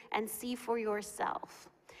 3 and see for yourself.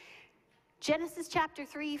 Genesis chapter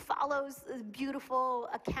 3 follows a beautiful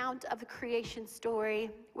account of the creation story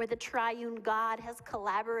where the triune God has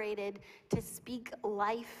collaborated to speak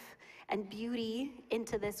life and beauty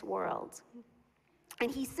into this world. And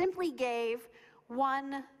he simply gave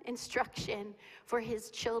one instruction for his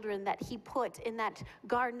children that he put in that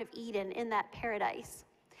Garden of Eden, in that paradise.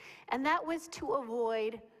 And that was to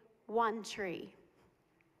avoid one tree.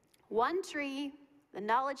 One tree, the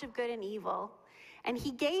knowledge of good and evil. And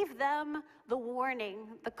he gave them the warning,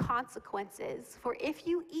 the consequences, for if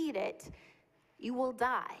you eat it, you will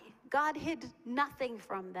die. God hid nothing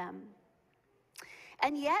from them.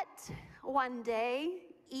 And yet, one day,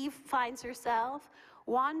 Eve finds herself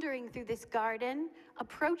wandering through this garden,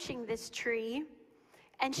 approaching this tree,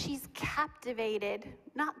 and she's captivated,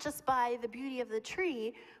 not just by the beauty of the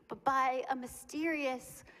tree, but by a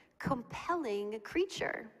mysterious, compelling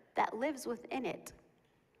creature that lives within it.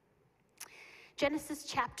 Genesis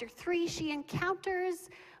chapter 3, she encounters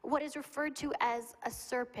what is referred to as a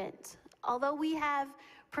serpent. Although we have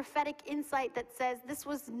prophetic insight that says this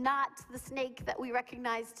was not the snake that we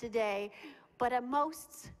recognize today, but a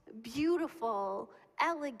most beautiful,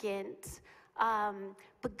 elegant,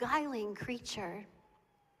 beguiling creature.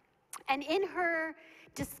 And in her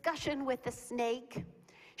discussion with the snake,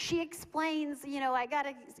 she explains, I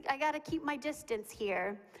gotta keep my distance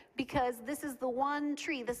here because this is the one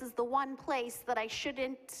tree, this is the one place that I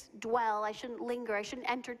shouldn't dwell, I shouldn't linger, I shouldn't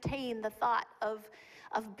entertain the thought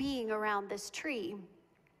of being around this tree.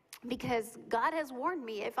 Because God has warned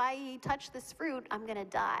me, if I touch this fruit, I'm gonna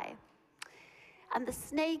die. And the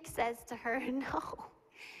snake says to her, no,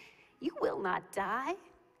 you will not die.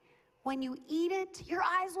 When you eat it, your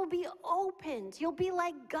eyes will be opened. You'll be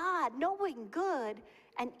like God, knowing good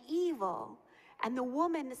and evil. And the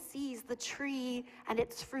woman sees the tree and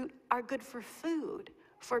its fruit are good for food,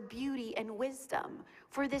 for beauty and wisdom.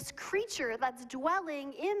 For this creature that's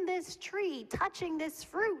dwelling in this tree, touching this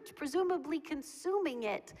fruit, presumably consuming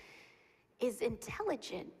it, is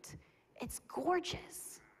intelligent, it's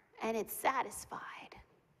gorgeous, and it's satisfied.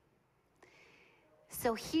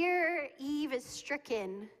 So here Eve is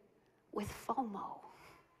stricken with FOMO.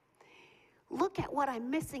 Look at what I'm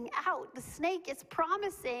missing out. The snake is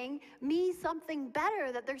promising me something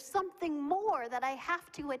better, that there's something more that I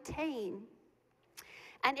have to attain.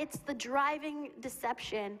 And it's the driving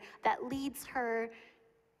deception that leads her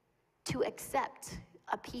to accept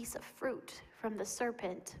a piece of fruit from the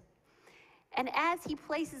serpent. And as he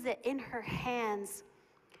places it in her hands,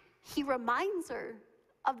 he reminds her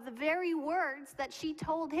of the very words that she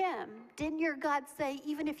told him. Didn't your God say,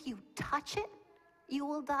 even if you touch it, you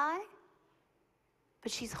will die?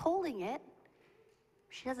 But she's holding it.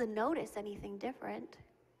 She doesn't notice anything different.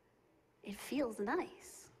 It feels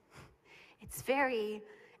nice. It's very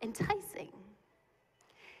enticing.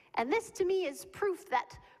 And this to me is proof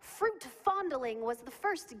that fruit fondling was the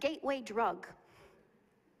first gateway drug.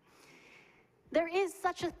 There is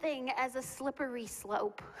such a thing as a slippery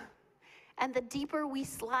slope. And the deeper we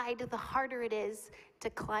slide, the harder it is to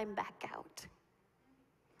climb back out.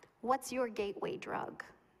 What's your gateway drug?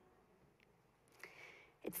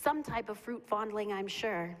 It's some type of fruit fondling, I'm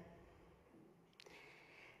sure.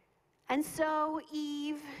 And so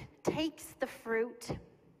Eve takes the fruit,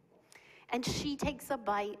 and she takes a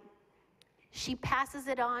bite. She passes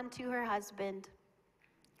it on to her husband.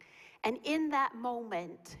 And in that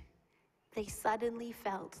moment, they suddenly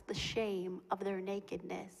felt the shame of their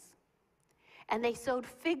nakedness. And they sewed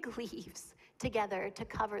fig leaves together to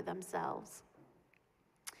cover themselves.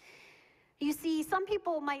 You see, some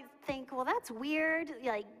people might think, well, that's weird.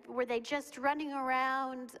 Like, were they just running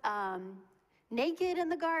around naked in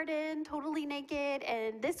the garden, totally naked?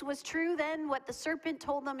 And this was true then? What the serpent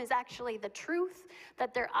told them is actually the truth,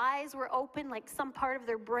 that their eyes were open, like some part of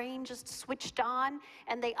their brain just switched on,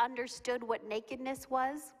 and they understood what nakedness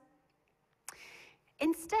was?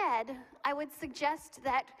 Instead, I would suggest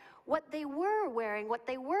that what they were wearing, what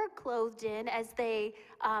they were clothed in as they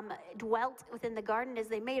dwelt within the garden, as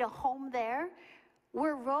they made a home there,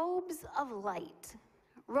 were robes of light,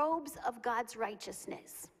 robes of God's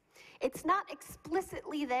righteousness. It's not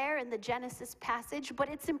explicitly there in the Genesis passage, but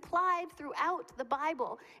it's implied throughout the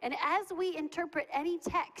Bible. And as we interpret any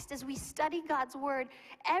text, as we study God's word,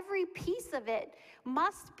 every piece of it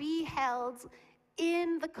must be held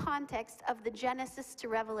in the context of the Genesis to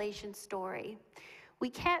Revelation story. We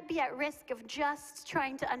can't be at risk of just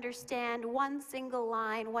trying to understand one single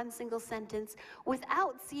line, one single sentence,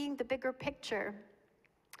 without seeing the bigger picture.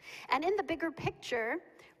 And in the bigger picture,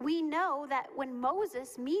 we know that when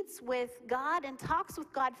Moses meets with God and talks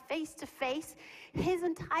with God face to face, his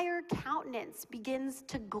entire countenance begins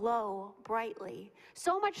to glow brightly.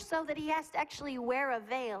 So much so that he has to actually wear a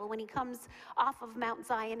veil when he comes off of Mount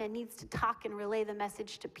Zion and needs to talk and relay the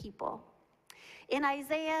message to people. In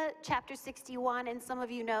Isaiah chapter 61, and some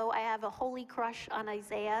of you know I have a holy crush on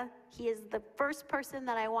Isaiah. He is the first person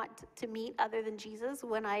that I want to meet other than Jesus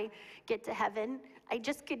when I get to heaven. I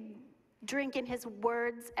just could drink in his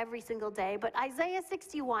words every single day. But Isaiah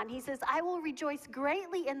 61, he says, I will rejoice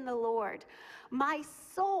greatly in the Lord. My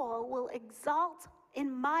soul will exalt in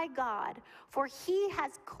my God, for he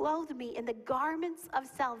has clothed me in the garments of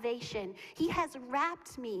salvation. He has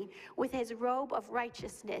wrapped me with his robe of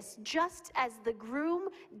righteousness, just as the groom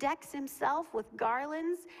decks himself with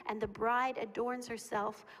garlands and the bride adorns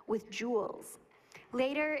herself with jewels.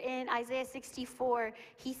 Later in Isaiah 64,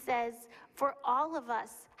 he says, for all of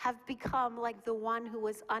us have become like the one who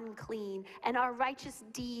was unclean, and our righteous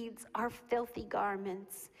deeds are filthy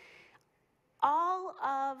garments. All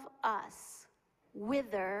of us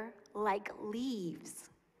wither like leaves,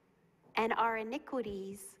 and our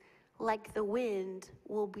iniquities, like the wind,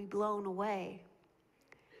 will be blown away.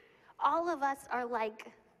 All of us are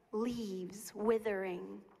like leaves withering.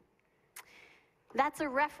 That's a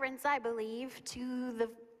reference, I believe, to the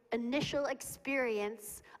initial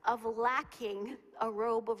experience of lacking a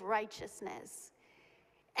robe of righteousness.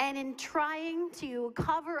 And in trying to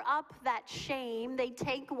cover up that shame, they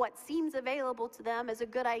take what seems available to them as a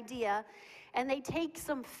good idea, and they take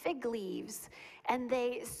some fig leaves and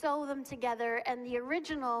they sew them together. And the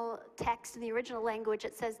original text, in the original language,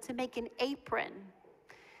 it says to make an apron.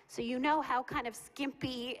 So you know how kind of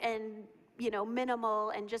skimpy and, minimal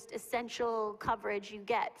and just essential coverage you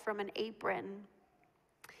get from an apron.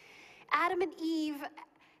 Adam and Eve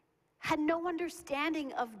had no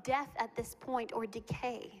understanding of death at this point or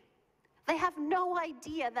decay. They have no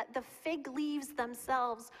idea that the fig leaves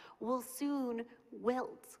themselves will soon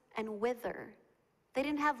wilt and wither. They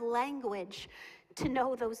didn't have language to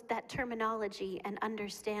know that terminology and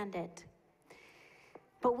understand it.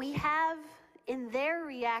 But we have, in their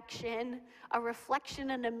reaction, a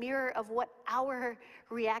reflection and a mirror of what our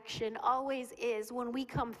reaction always is when we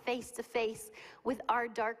come face to face with our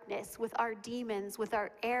darkness, with our demons, with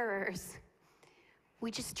our errors.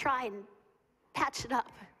 We just try and patch it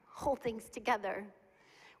up, hold things together.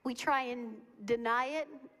 We try and deny it,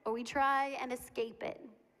 or we try and escape it.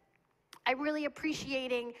 I'm really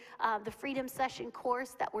appreciating the Freedom Session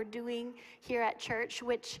course that we're doing here at church,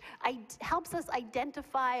 which helps us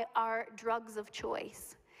identify our drugs of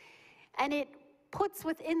choice. And it puts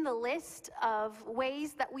within the list of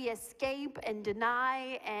ways that we escape and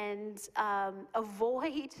deny and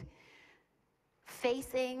avoid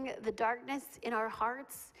facing the darkness in our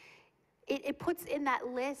hearts. It puts in that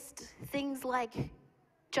list things like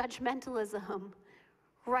judgmentalism,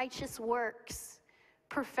 righteous works,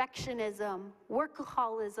 perfectionism,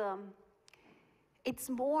 workaholism. It's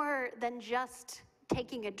more than just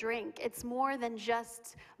taking a drink. It's more than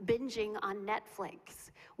just binging on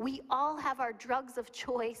Netflix. We all have our drugs of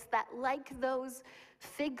choice that, like those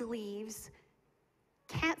fig leaves,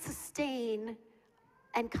 can't sustain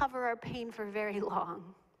and cover our pain for very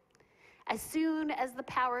long. As soon as the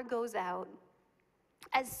power goes out,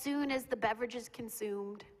 as soon as the beverage is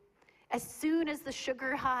consumed, as soon as the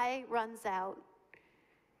sugar high runs out,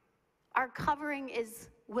 our covering is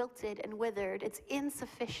wilted and withered. It's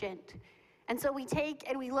insufficient. And so we take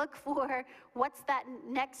and we look for what's that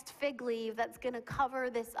next fig leaf that's going to cover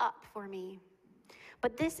this up for me.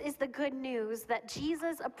 But this is the good news that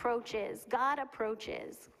Jesus approaches, God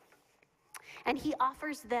approaches, and he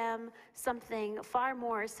offers them something far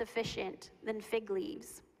more sufficient than fig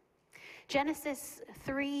leaves. Genesis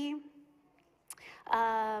 3,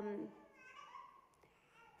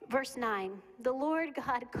 verse 9, the Lord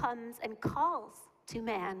God comes and calls to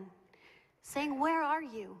man, saying, "Where are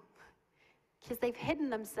you?" Because they've hidden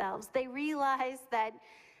themselves. They realize that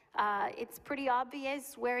it's pretty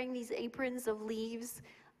obvious, wearing these aprons of leaves,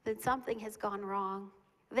 that something has gone wrong.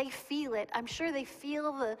 They feel it. I'm sure they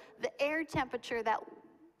feel the air temperature that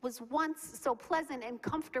was once so pleasant and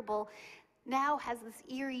comfortable now has this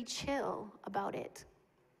eerie chill about it.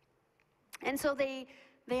 And so they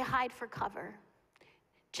hide for cover.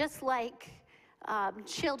 Just like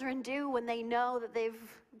children do when they know that they've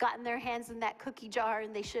gotten their hands in that cookie jar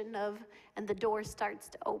and they shouldn't have, and the door starts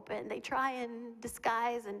to open. They try and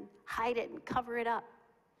disguise and hide it and cover it up.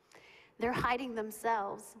 They're hiding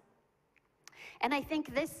themselves. And I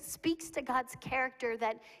think this speaks to God's character,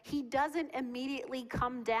 that he doesn't immediately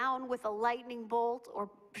come down with a lightning bolt or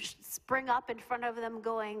spring up in front of them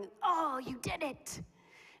going, "Oh, you did it."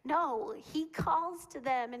 No, he calls to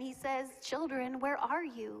them and he says, "Children, where are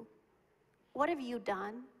you? What have you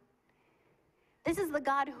done?" This is the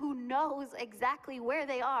God who knows exactly where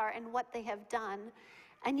they are and what they have done.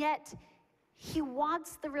 And yet, he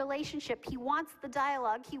wants the relationship. He wants the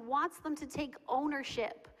dialogue. He wants them to take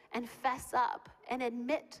ownership and fess up and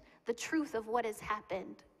admit the truth of what has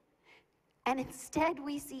happened. And instead,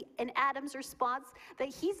 we see in Adam's response that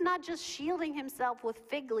he's not just shielding himself with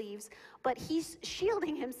fig leaves, but he's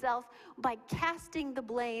shielding himself by casting the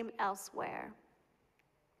blame elsewhere.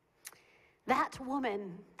 That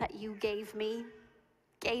woman that you gave me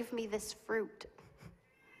this fruit.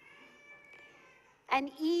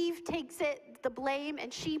 And Eve takes the blame,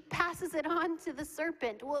 and she passes it on to the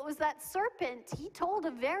serpent. Well, it was that serpent. He told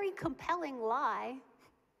a very compelling lie.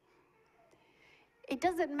 It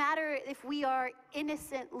doesn't matter if we are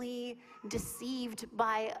innocently deceived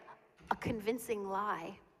by a convincing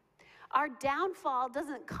lie. Our downfall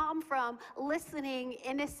doesn't come from listening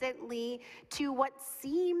innocently to what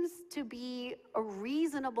seems to be a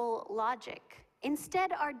reasonable logic.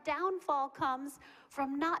 Instead, our downfall comes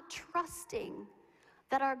from not trusting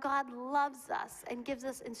that our God loves us and gives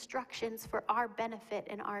us instructions for our benefit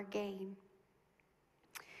and our gain.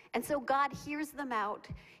 And so God hears them out.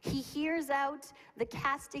 He hears out the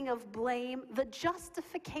casting of blame, the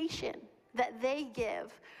justification that they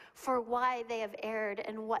give for why they have erred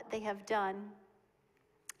and what they have done.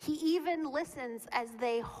 He even listens as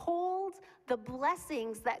they hold the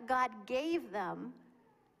blessings that God gave them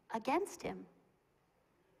against him.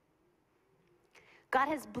 God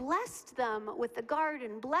has blessed them with the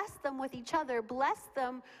garden, blessed them with each other, blessed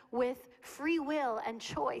them with free will and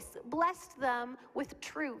choice, blessed them with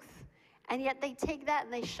truth. And yet they take that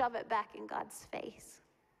and they shove it back in God's face.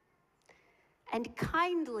 And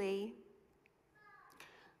kindly,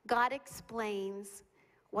 God explains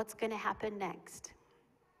what's going to happen next.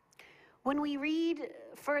 When we read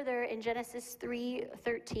further in Genesis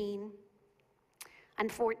 3:13 and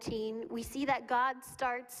 14, we see that God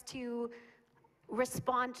starts to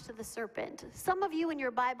respond to the serpent. Some of you in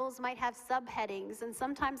your Bibles might have subheadings, and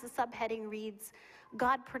sometimes the subheading reads,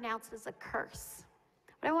 God pronounces a curse.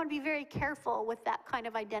 But I want to be very careful with that kind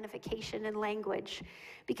of identification and language,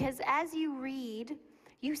 because as you read,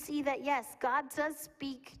 you see that yes, God does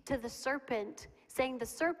speak to the serpent, saying the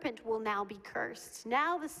serpent will now be cursed.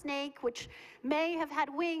 Now the snake, which may have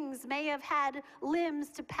had wings, may have had limbs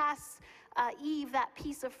to pass Eve that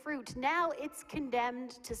piece of fruit, now it's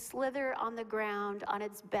condemned to slither on the ground on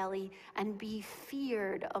its belly and be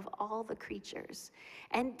feared of all the creatures.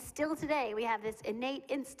 And still today, we have this innate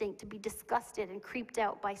instinct to be disgusted and creeped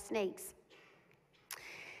out by snakes.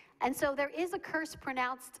 And so there is a curse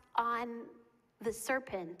pronounced on the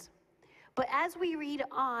serpent. But as we read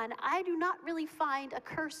on, I do not really find a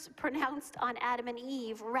curse pronounced on Adam and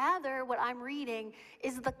Eve. Rather, what I'm reading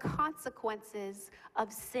is the consequences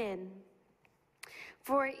of sin.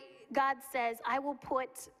 For God says, I will put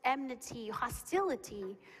enmity,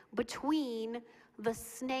 hostility between the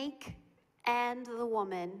snake and the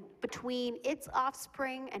woman, between its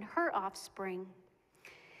offspring and her offspring.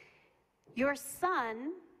 Your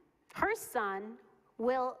son, her son,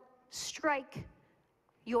 will strike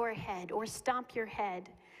your head or stomp your head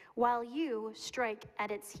while you strike at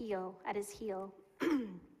his heel.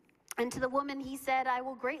 And to the woman he said, I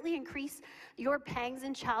will greatly increase your pangs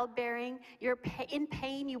in childbearing. In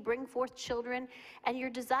pain you bring forth children, and your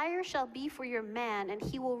desire shall be for your man, and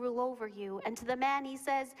he will rule over you. And to the man he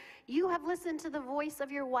says, you have listened to the voice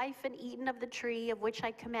of your wife and eaten of the tree of which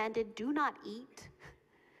I commanded, do not eat.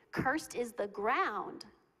 Cursed is the ground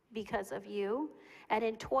because of you, and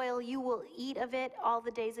in toil you will eat of it all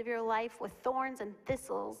the days of your life. With thorns and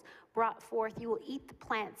thistles brought forth you will eat the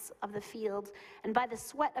plants of the field, and by the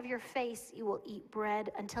sweat of your face you will eat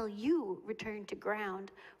bread until you return to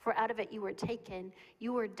ground, for out of it you were taken.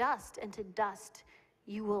 You were dust, and to dust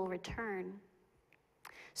you will return.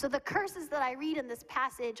 So the curses that I read in this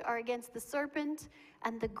passage are against the serpent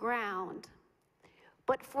and the ground.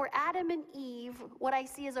 But for Adam and Eve, what I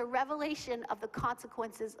see is a revelation of the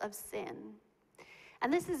consequences of sin.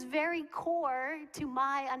 And this is very core to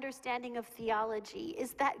my understanding of theology,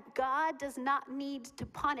 is that God does not need to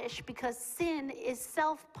punish because sin is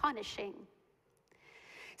self-punishing.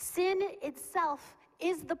 Sin itself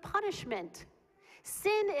is the punishment.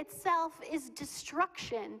 Sin itself is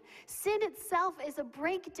destruction. Sin itself is a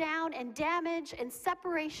breakdown and damage and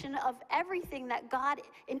separation of everything that God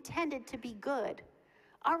intended to be good.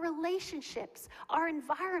 Our relationships, our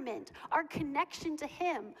environment, our connection to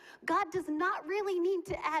Him. God does not really need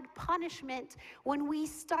to add punishment when we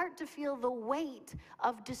start to feel the weight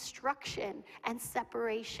of destruction and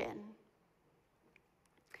separation.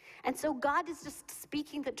 And so God is just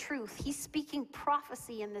speaking the truth. He's speaking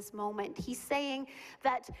prophecy in this moment. He's saying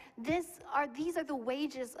that these are the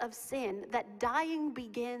wages of sin, that dying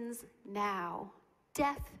begins now.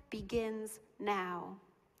 Death begins now.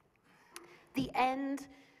 The end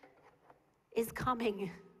is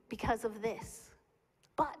coming because of this.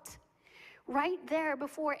 But right there,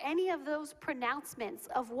 before any of those pronouncements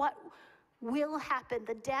of what will happen,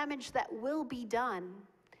 the damage that will be done,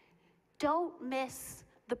 don't miss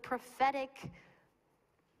the prophetic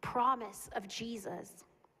promise of Jesus.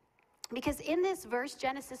 Because in this verse,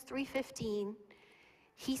 Genesis 3:15,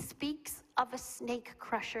 he speaks of a snake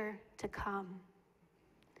crusher to come.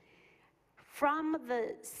 From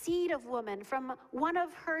the seed of woman, from one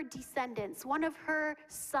of her descendants, one of her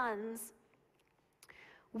sons,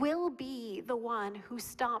 will be the one who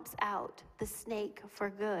stomps out the snake for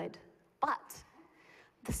good. But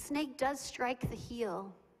the snake does strike the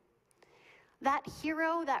heel. That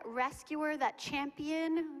hero, that rescuer, that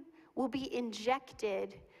champion will be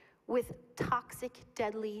injected with toxic,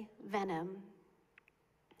 deadly venom.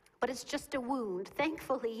 But it's just a wound.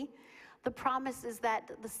 Thankfully, the promise is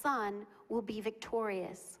that the Son will be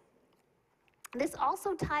victorious. This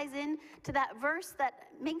also ties in to that verse that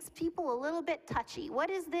makes people a little bit touchy.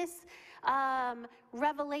 What is this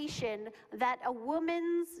revelation that a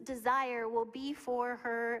woman's desire will be for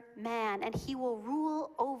her man and he will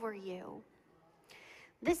rule over you?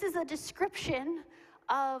 This is a description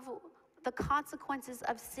of the consequences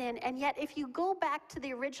of sin. And yet, if you go back to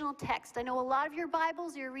the original text, I know a lot of your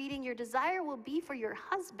Bibles you're reading, your desire will be for your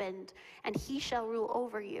husband, and he shall rule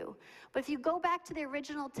over you. But if you go back to the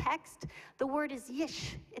original text, the word is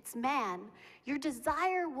yish, it's man. Your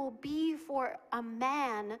desire will be for a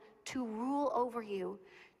man to rule over you,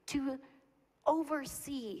 to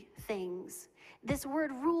oversee things. This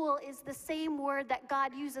word rule is the same word that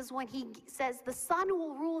God uses when he says the sun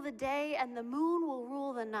will rule the day and the moon will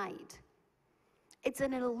rule the night. It's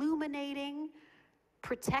an illuminating,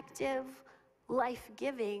 protective,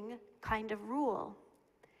 life-giving kind of rule.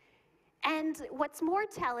 And what's more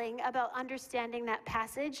telling about understanding that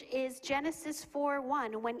passage is Genesis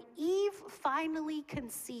 4:1. When Eve finally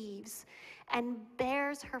conceives and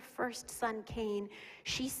bears her first son, Cain,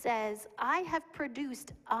 she says, I have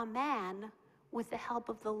produced a man with the help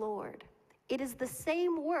of the Lord. It is the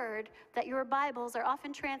same word that your Bibles are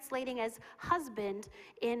often translating as husband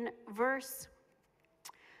in verse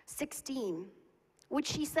 16. Would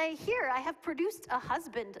she say, here, I have produced a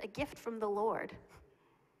husband, a gift from the Lord?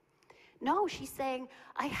 No, she's saying,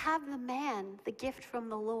 I have the man, the gift from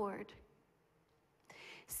the Lord.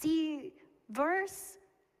 See, verse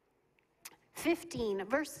 15,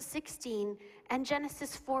 verse 16, and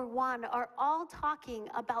Genesis 4:1 are all talking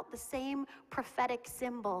about the same prophetic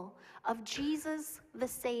symbol of Jesus the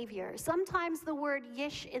Savior. Sometimes the word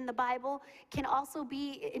yish in the Bible can also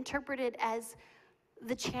be interpreted as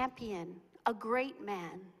the champion, a great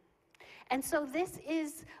man. And so this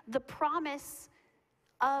is the promise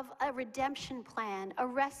of a redemption plan, a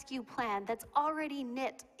rescue plan that's already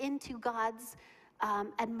knit into God's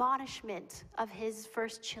admonishment of his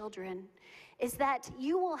first children, is that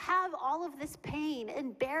you will have all of this pain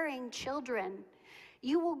in bearing children.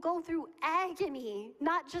 You will go through agony,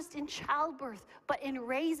 not just in childbirth, but in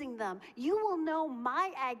raising them. You will know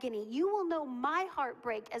my agony. You will know my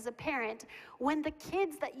heartbreak as a parent when the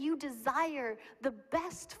kids that you desire the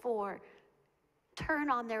best for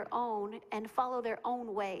turn on their own and follow their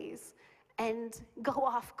own ways and go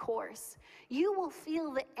off course. You will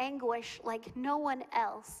feel the anguish like no one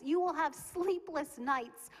else. You will have sleepless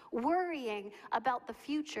nights worrying about the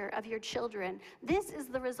future of your children. This is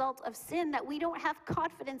the result of sin, that we don't have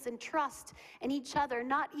confidence and trust in each other,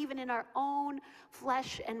 not even in our own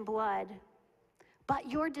flesh and blood. But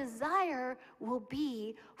your desire will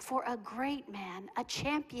be for a great man, a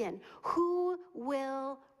champion who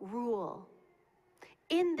will rule.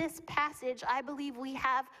 In this passage, I believe we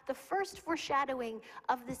have the first foreshadowing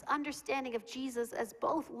of this understanding of Jesus as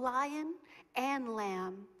both lion and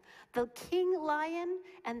lamb, the king lion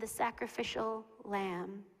and the sacrificial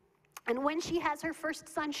lamb. And when she has her first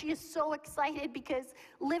son, she is so excited because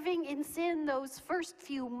living in sin those first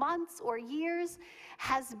few months or years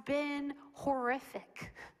has been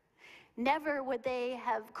horrific. Never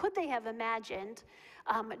could they have imagined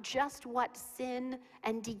just what sin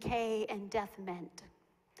and decay and death meant.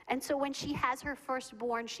 And so when she has her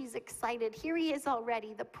firstborn, she's excited. Here he is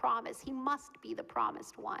already, the promise. He must be the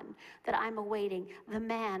promised one that I'm awaiting, the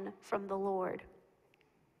man from the Lord.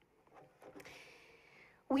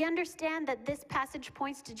 We understand that this passage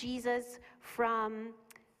points to Jesus from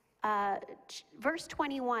verse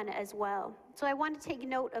 21 as well. So I want to take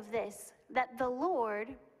note of this, that the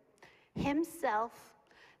Lord himself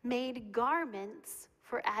made garments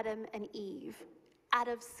for Adam and Eve. Out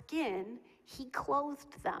of skin, he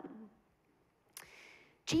clothed them.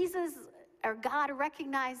 Jesus, or God,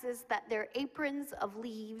 recognizes that their aprons of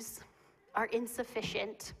leaves are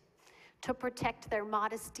insufficient to protect their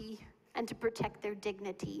modesty and to protect their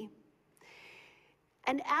dignity.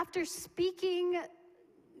 And after speaking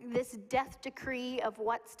this death decree of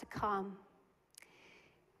what's to come,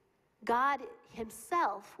 God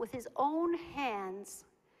himself, with his own hands,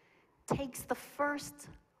 takes the first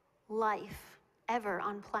life ever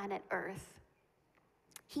on planet Earth.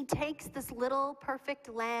 He takes this little perfect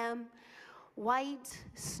lamb, white,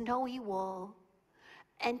 snowy wool,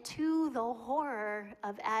 and to the horror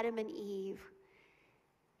of Adam and Eve,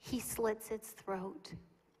 he slits its throat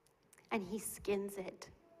and he skins it.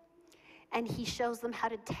 And he shows them how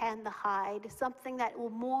to tan the hide, something that will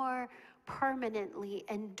more permanently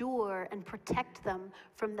endure and protect them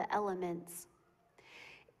from the elements.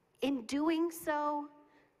 In doing so,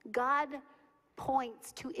 God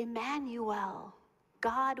points to Emmanuel,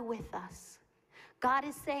 God with us. God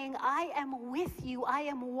is saying, I am with you, I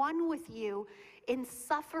am one with you in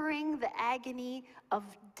suffering the agony of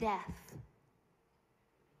death.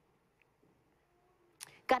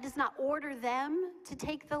 God does not order them to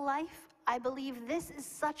take the life. I believe this is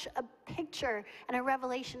such a picture and a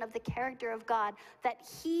revelation of the character of God, that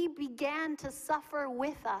he began to suffer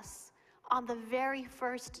with us on the very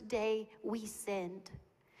first day we sinned.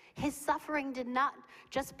 His suffering did not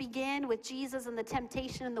just begin with Jesus and the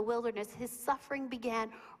temptation in the wilderness. His suffering began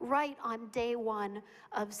right on day one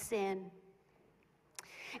of sin.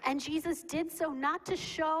 And Jesus did so not to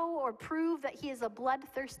show or prove that he is a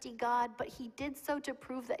bloodthirsty God, but he did so to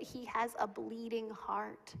prove that he has a bleeding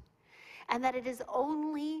heart. And that it is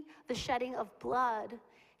only the shedding of blood,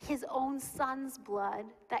 his own son's blood,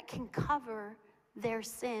 that can cover their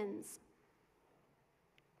sins.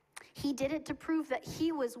 He did it to prove that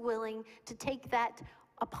he was willing to take that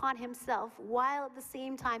upon himself, while at the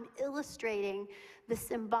same time illustrating the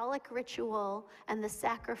symbolic ritual and the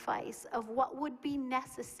sacrifice of what would be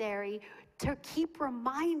necessary to keep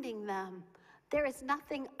reminding them, there is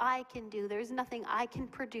nothing I can do, there is nothing I can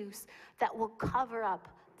produce that will cover up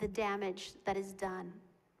the damage that is done.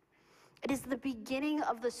 It is the beginning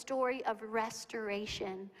of the story of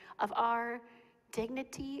restoration of our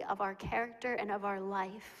dignity, of our character, and of our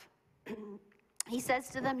life. He says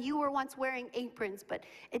to them, you were once wearing aprons, but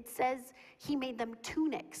it says he made them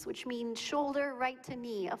tunics, which means shoulder right to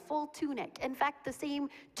knee, a full tunic. In fact, the same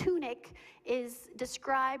tunic is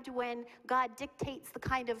described when God dictates the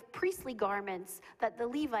kind of priestly garments that the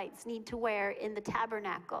Levites need to wear in the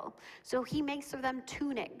tabernacle. So he makes for them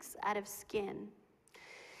tunics out of skin.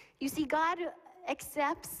 You see, God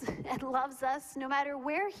accepts and loves us no matter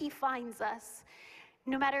where he finds us.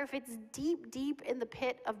 No matter if it's deep, deep in the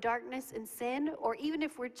pit of darkness and sin, or even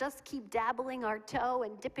if we're just keep dabbling our toe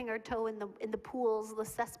and dipping our toe in the pools, the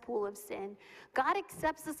cesspool of sin, God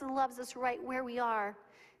accepts us and loves us right where we are.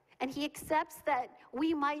 And he accepts that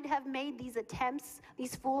we might have made these attempts,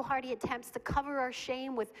 these foolhardy attempts to cover our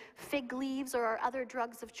shame with fig leaves or our other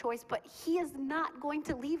drugs of choice, but he is not going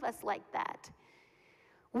to leave us like that.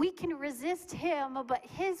 We can resist him, but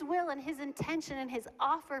his will and his intention and his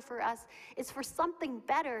offer for us is for something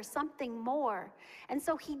better, something more. And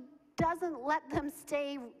so he doesn't let them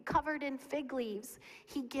stay covered in fig leaves.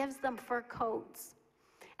 He gives them fur coats.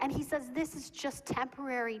 And he says, this is just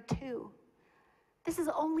temporary too. This is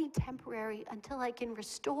only temporary until I can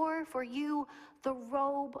restore for you the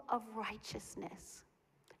robe of righteousness.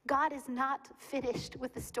 God is not finished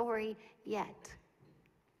with the story yet.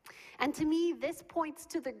 And to me, this points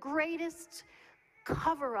to the greatest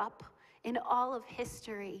cover-up in all of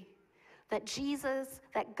history, that Jesus,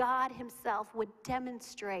 that God himself would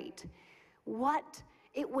demonstrate what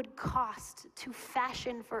it would cost to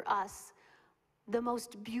fashion for us the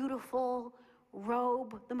most beautiful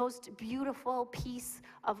robe, the most beautiful piece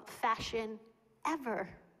of fashion ever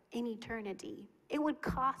in eternity. It would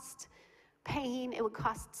cost pain, it would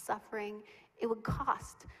cost suffering, it would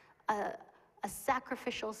cost a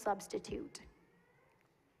sacrificial substitute.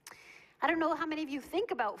 I don't know how many of you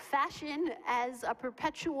think about fashion as a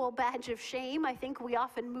perpetual badge of shame. I think we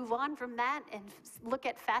often move on from that and look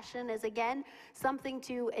at fashion as, again, something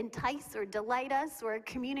to entice or delight us or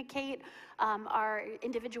communicate our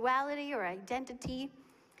individuality or identity.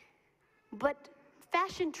 But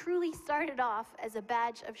fashion truly started off as a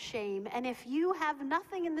badge of shame. And if you have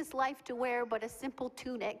nothing in this life to wear but a simple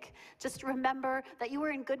tunic, just remember that you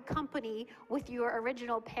were in good company with your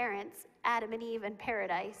original parents, Adam and Eve in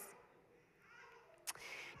paradise.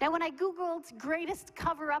 Now, when I Googled greatest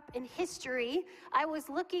cover-up in history, I was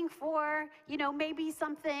looking for, maybe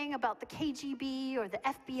something about the KGB or the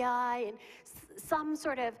FBI and some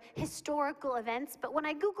sort of historical events. But when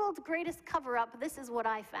I Googled greatest cover-up, this is what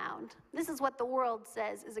I found. This is what the world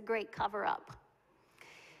says is a great cover-up.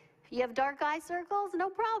 You have dark eye circles? No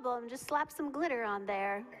problem. Just slap some glitter on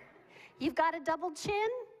there. You've got a double chin?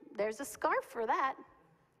 There's a scarf for that.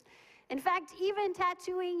 In fact, even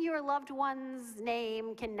tattooing your loved one's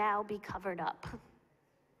name can now be covered up.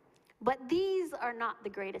 But these are not the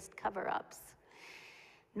greatest cover-ups.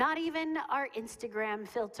 Not even our Instagram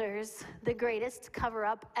filters, the greatest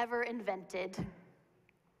cover-up ever invented.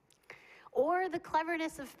 Or the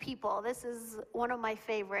cleverness of people. This is one of my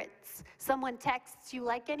favorites. Someone texts, you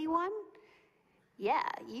like anyone? Yeah,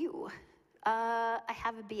 you. I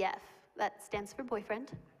have a BF. That stands for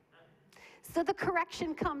boyfriend. So the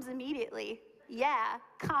correction comes immediately. Yeah,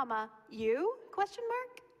 comma, you? Question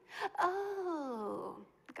mark? Oh,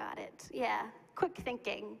 got it. Yeah, quick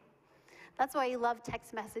thinking. That's why you love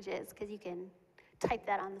text messages, because you can type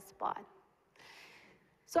that on the spot.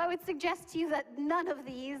 So I would suggest to you that none of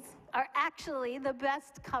these are actually the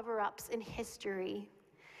best cover-ups in history.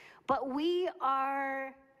 But we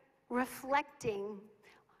are reflecting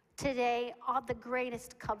today on the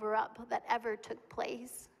greatest cover-up that ever took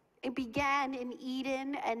place. It began in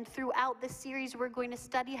Eden, and throughout this series, we're going to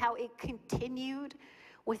study how it continued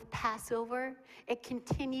with Passover. It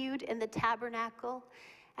continued in the tabernacle,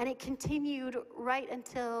 and it continued right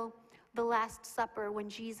until the Last Supper when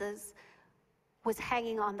Jesus was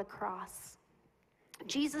hanging on the cross.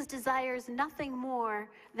 Jesus desires nothing more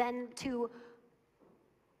than to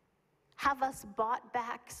have us bought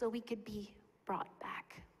back so we could be brought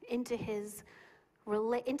back into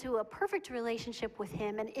into a perfect relationship with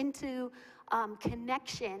him, and into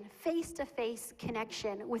connection, face-to-face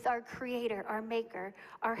connection with our Creator, our Maker,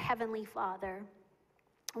 our Heavenly Father.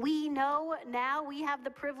 We know now, we have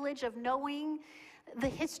the privilege of knowing the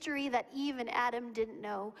history that Eve and Adam didn't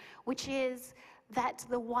know, which is that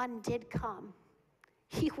the one did come.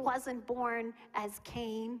 He wasn't born as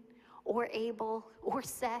Cain or Abel or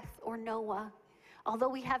Seth or Noah. Although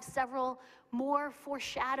we have several more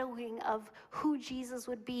foreshadowing of who Jesus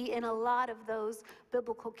would be in a lot of those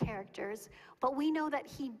biblical characters, but we know that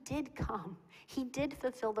he did come. He did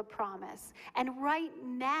fulfill the promise. And right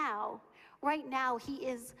now, he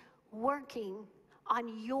is working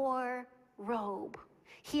on your robe.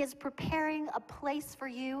 He is preparing a place for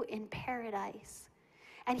you in paradise.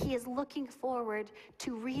 And he is looking forward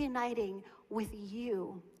to reuniting with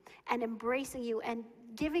you and embracing you and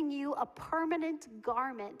giving you a permanent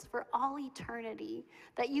garment for all eternity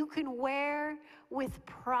that you can wear with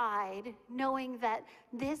pride, knowing that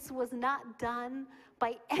this was not done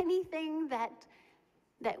by anything that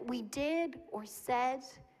we did or said,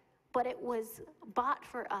 but it was bought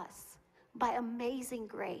for us by amazing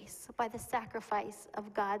grace, by the sacrifice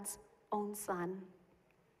of God's own Son.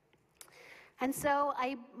 And so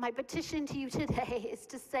my petition to you today is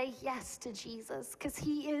to say yes to Jesus, because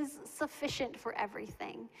he is sufficient for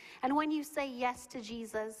everything. And when you say yes to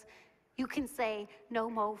Jesus, you can say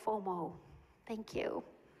no mo FOMO. Thank you.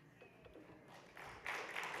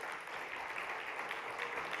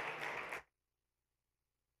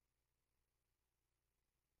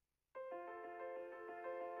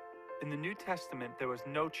 In the New Testament, there was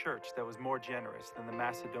no church that was more generous than the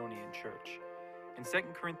Macedonian church. In 2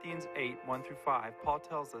 Corinthians 8, 1-5, Paul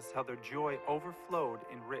tells us how their joy overflowed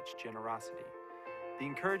in rich generosity. The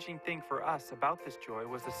encouraging thing for us about this joy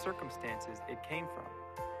was the circumstances it came from.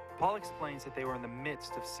 Paul explains that they were in the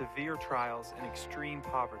midst of severe trials and extreme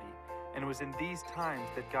poverty, and it was in these times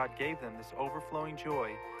that God gave them this overflowing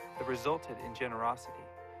joy that resulted in generosity.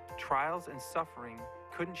 Trials and suffering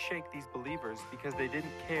couldn't shake these believers because they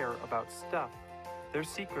didn't care about stuff. Their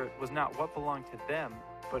secret was not what belonged to them,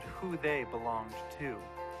 but who they belonged to.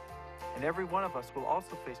 And every one of us will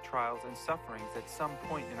also face trials and sufferings at some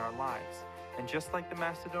point in our lives. And just like the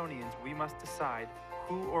Macedonians, we must decide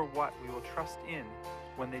who or what we will trust in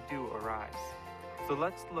when they do arise. So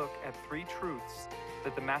let's look at 3 truths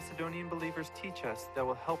that the Macedonian believers teach us that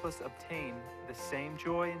will help us obtain the same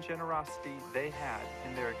joy and generosity they had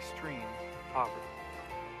in their extreme poverty.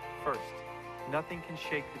 First, nothing can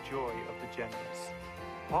shake the joy of the generous.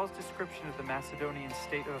 Paul's description of the Macedonian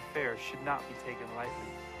state of affairs should not be taken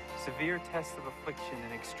lightly. Severe tests of affliction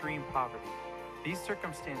and extreme poverty. These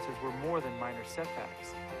circumstances were more than minor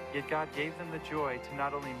setbacks, yet God gave them the joy to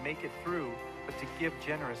not only make it through, but to give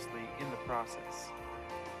generously in the process.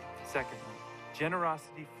 Secondly,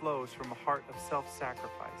 generosity flows from a heart of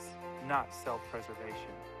self-sacrifice, not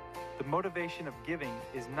self-preservation. The motivation of giving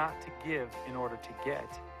is not to give in order to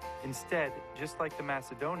get. Instead, just like the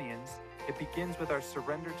Macedonians, it begins with our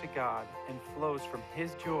surrender to God and flows from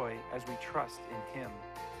his joy as we trust in him.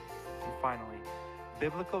 And finally,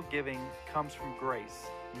 biblical giving comes from grace,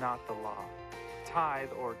 not the law. Tithe,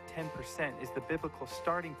 or 10%, is the biblical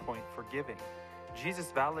starting point for giving.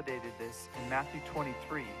 Jesus validated this in Matthew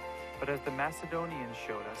 23, but as the Macedonians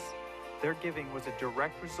showed us, their giving was a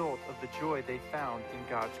direct result of the joy they found in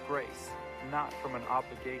God's grace, not from an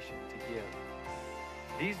obligation to give.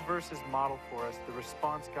 These verses model for us the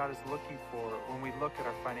response God is looking for when we look at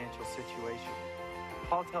our financial situation.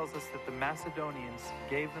 Paul tells us that the Macedonians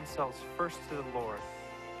gave themselves first to the Lord,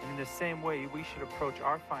 and in the same way we should approach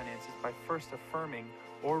our finances by first affirming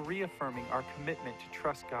or reaffirming our commitment to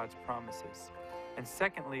trust God's promises. And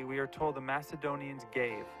secondly, we are told the Macedonians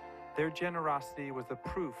gave. Their generosity was the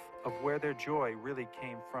proof of where their joy really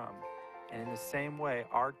came from. And in the same way,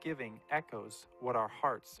 our giving echoes what our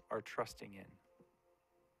hearts are trusting in.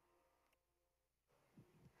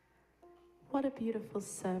 What a beautiful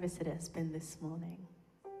service it has been this morning.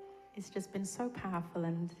 It's just been so powerful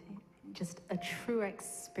and just a true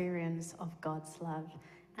experience of God's love.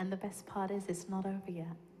 And the best part is it's not over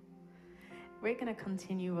yet. We're going to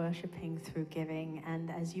continue worshiping through giving,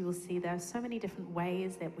 and as you will see, there are so many different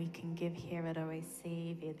ways that we can give here at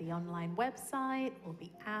OAC, via the online website or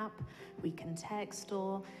the app. We can text,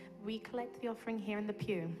 or we collect the offering here in the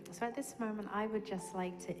pew. So at this moment, I would just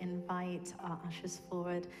like to invite our ushers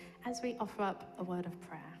forward as we offer up a word of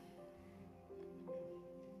prayer.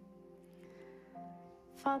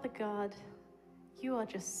 Father God, you are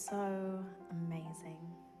just so amazing.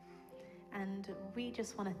 And we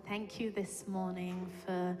just want to thank you this morning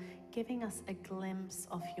for giving us a glimpse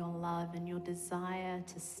of your love and your desire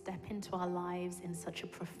to step into our lives in such a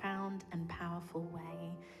profound and powerful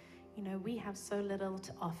way. You know, we have so little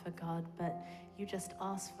to offer, God, but you just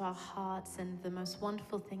ask for our hearts. And the most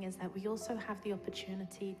wonderful thing is that we also have the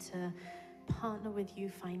opportunity to partner with you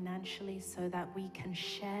financially so that we can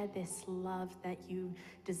share this love that you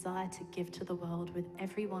desire to give to the world with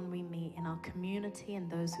everyone we meet in our community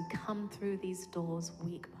and those who come through these doors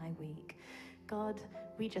week by week. God,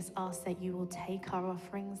 we just ask that you will take our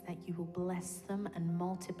offerings, that you will bless them and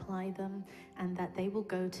multiply them, and that they will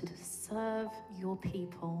go to serve your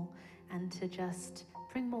people and to just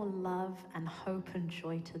bring more love and hope and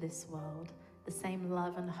joy to this world. The same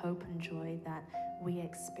love and hope and joy that we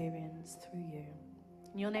experience through you.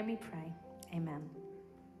 In your name we pray. Amen.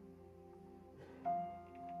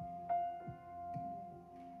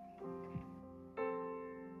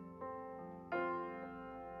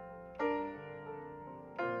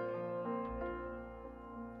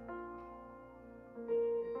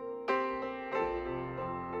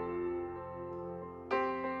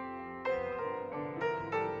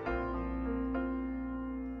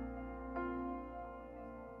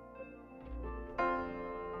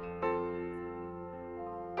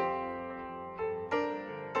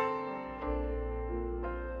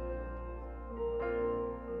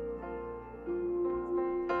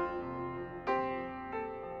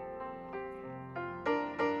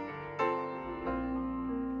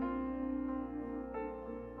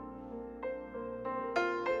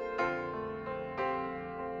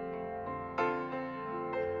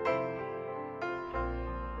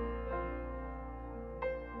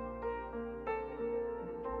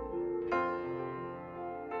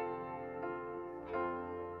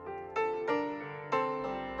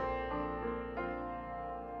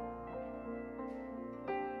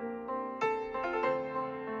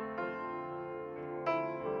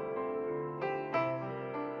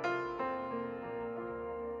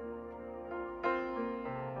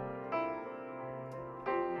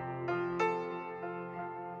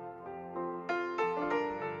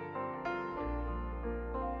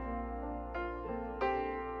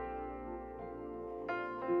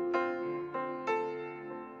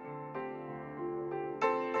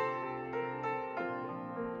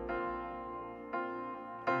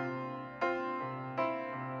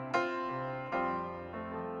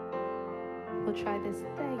 We'll try this.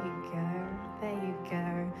 There you go. There you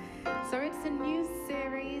go. So it's a new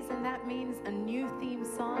series, and that means a new theme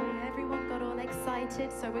song. Everyone got all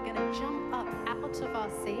excited, so we're going to jump up out of our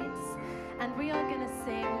seats, and we are going to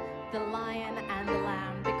sing The Lion and the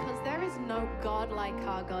Lamb, because there is no God like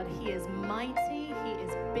our God. He is mighty, he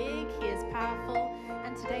is big, he is powerful,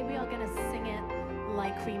 and today we are going to sing it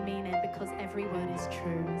like we mean it, because every word is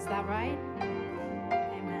true. Is that right?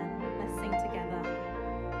 Amen. Let's sing together.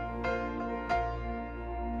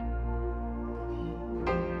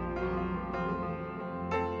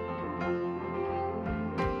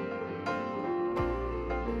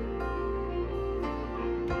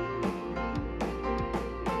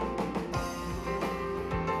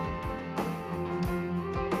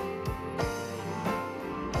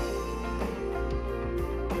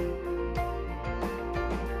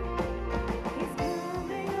 He's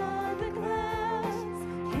coming on the clouds.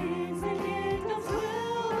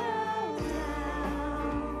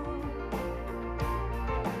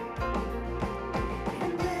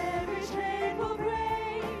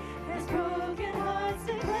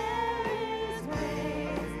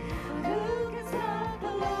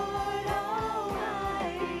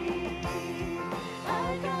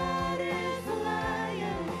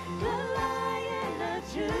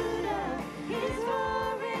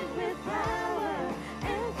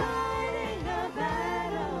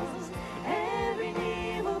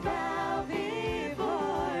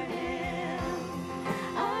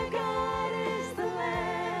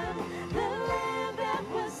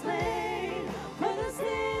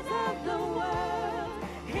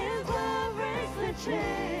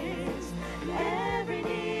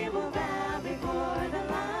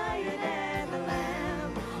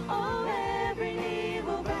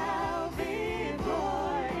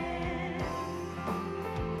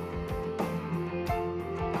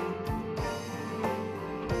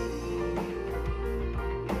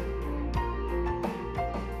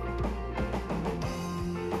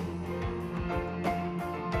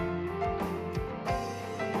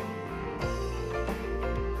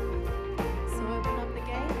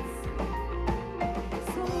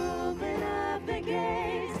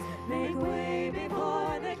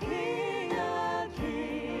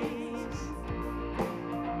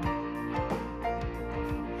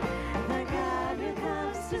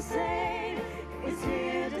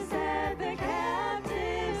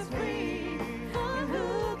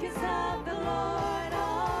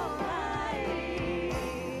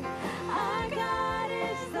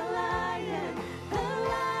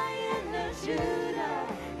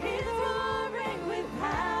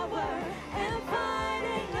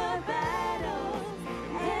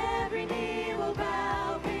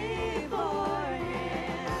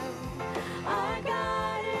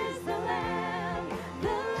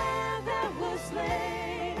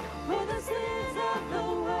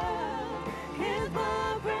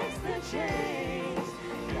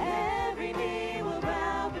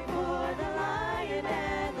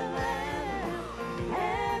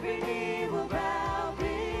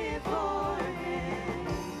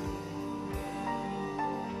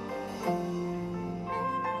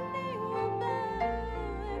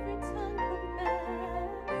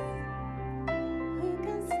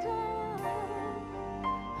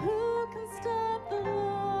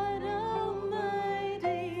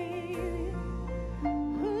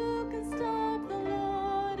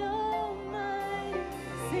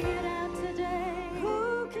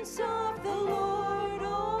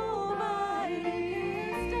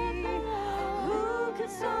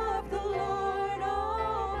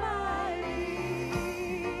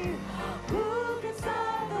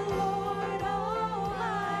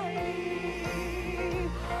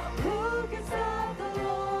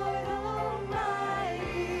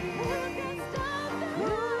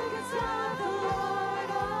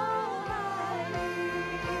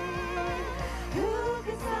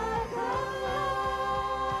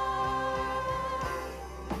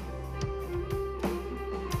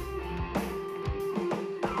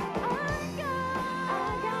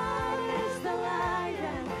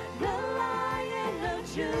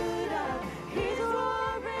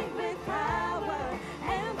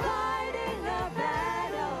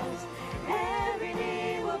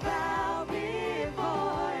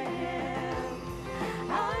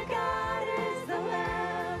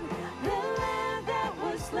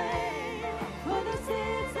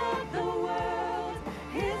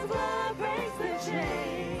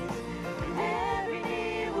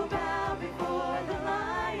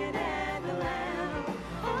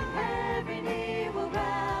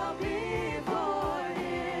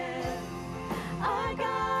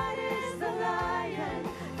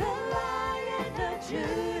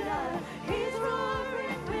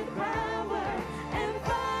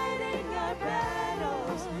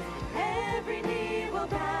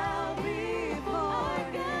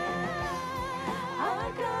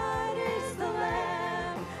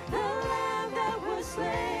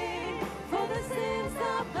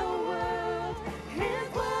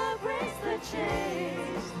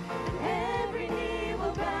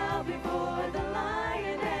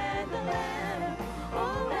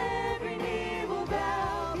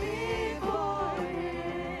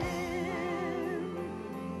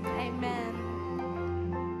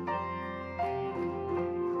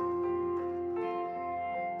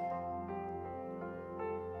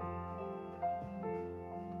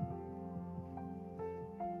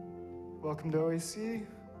 Welcome to OAC.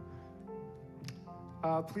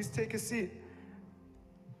 Please take a seat.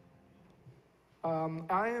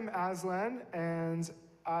 I am Aslan, and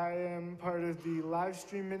I am part of the live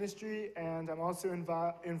stream ministry, and I'm also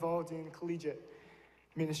involved in collegiate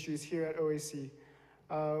ministries here at OAC.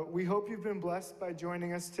 We hope you've been blessed by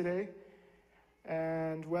joining us today,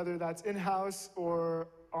 and whether that's in-house or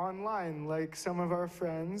online, like some of our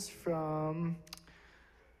friends from,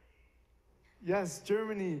 yes,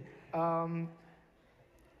 Germany,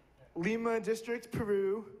 Lima District,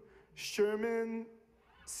 Peru, Sherman,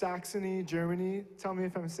 Saxony, Germany. Tell me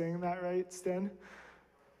if I'm saying that right, Sten.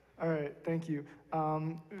 All right, thank you.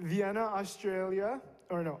 Vienna, Australia,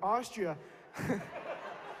 or no, Austria.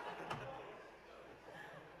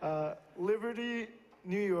 Liberty,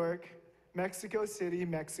 New York, Mexico City,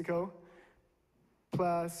 Mexico,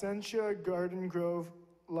 Placentia Garden Grove,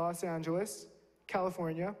 Los Angeles,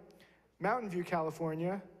 California, Mountain View,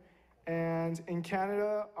 California, and in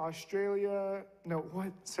Canada, Australia, no,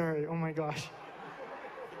 what? Sorry, oh my gosh.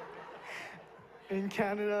 In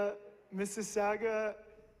Canada, Mississauga,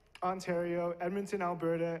 Ontario, Edmonton,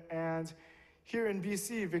 Alberta, and here in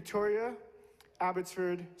BC, Victoria,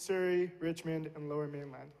 Abbotsford, Surrey, Richmond, and Lower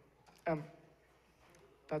Mainland.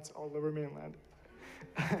 That's all Lower Mainland.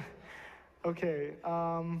 Okay.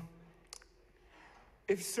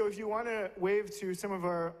 If you want to wave to some of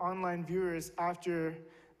our online viewers after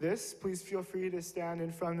this, please feel free to stand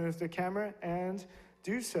in front of the camera and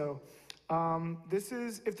do so.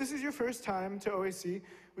 If this is your first time to OAC,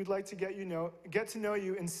 we'd like to get to know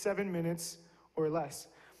you in 7 minutes or less.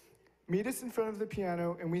 Meet us in front of the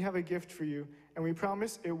piano, and we have a gift for you, and we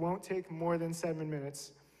promise it won't take more than 7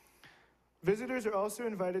 minutes. Visitors are also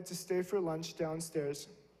invited to stay for lunch downstairs.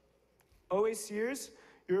 OACers,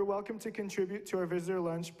 you're welcome to contribute to our visitor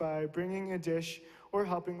lunch by bringing a dish or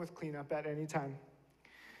helping with cleanup at any time.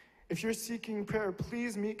 If you're seeking prayer,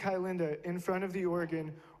 please meet Kylinda in front of the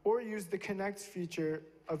organ or use the Connect feature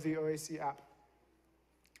of the OAC app.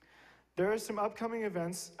 There are some upcoming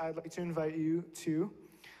events I'd like to invite you to.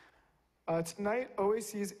 Tonight,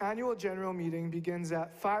 OAC's annual general meeting begins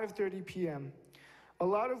at 5:30 p.m. A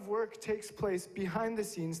lot of work takes place behind the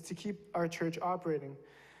scenes to keep our church operating.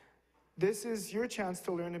 This is your chance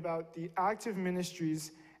to learn about the active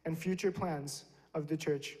ministries and future plans of the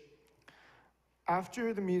church.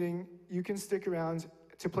 After the meeting, you can stick around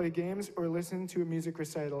to play games or listen to a music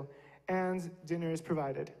recital, and dinner is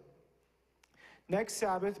provided. Next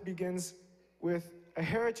Sabbath begins with a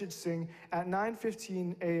heritage sing at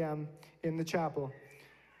 9:15 a.m. in the chapel.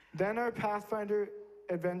 Then our Pathfinder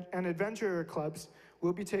and Adventurer clubs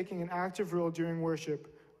will be taking an active role during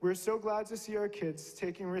worship. We're so glad to see our kids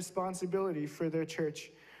taking responsibility for their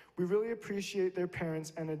church. We really appreciate their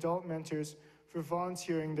parents and adult mentors for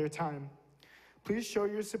volunteering their time. Please show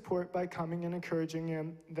your support by coming and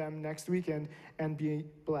encouraging them next weekend, and be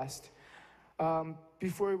blessed.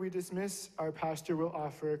 Before we dismiss, our pastor will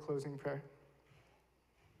offer a closing prayer.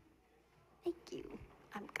 Thank you.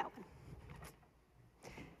 I'm going.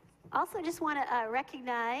 Also, just want to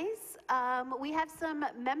recognize we have some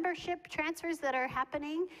membership transfers that are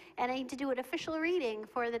happening, and I need to do an official reading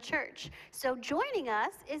for the church. So joining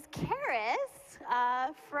us is Karis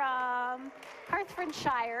from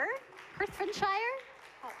Hertfordshire. Hertfordshire?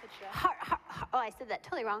 Hertfordshire. Oh, I said that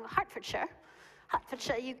totally wrong. Hertfordshire,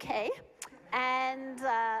 UK. And,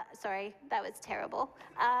 sorry, that was terrible.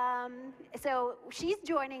 So she's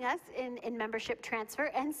joining us in membership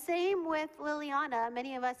transfer, and same with Liliana.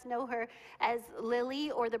 Many of us know her as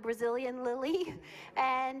Lily, or the Brazilian Lily.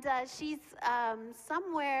 And she's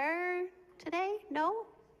somewhere today? No?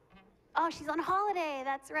 Oh, she's on holiday,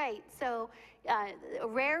 that's right. So a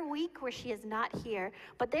rare week where she is not here.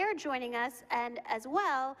 But they're joining us, and as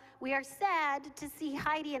well, we are sad to see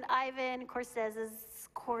Heidi and Ivan Corsesses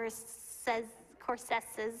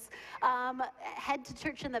head to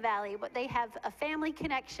Church in the Valley, but they have a family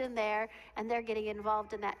connection there, and they're getting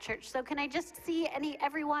involved in that church. So can I just see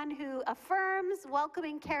everyone who affirms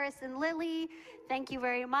welcoming Karis and Lily? Thank you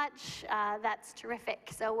very much. That's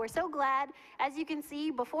terrific. So we're so glad. As you can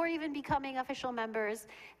see, before even becoming official members,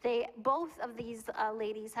 both of these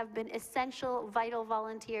ladies have been essential, vital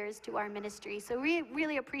volunteers to our ministry. So we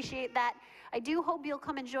really appreciate that. I do hope you'll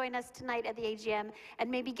come and join us tonight at the AGM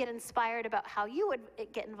and maybe get inspired about how you would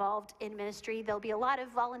get involved in ministry. There'll be a lot of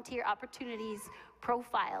volunteer opportunities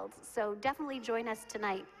profiled, so definitely join us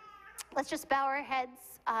tonight. Let's just bow our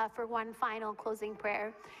heads for one final closing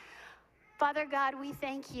prayer. Father God, we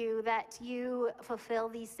thank you that you fulfill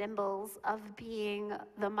these symbols of being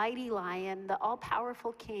the mighty lion, the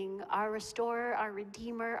all-powerful king, our restorer, our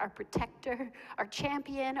redeemer, our protector, our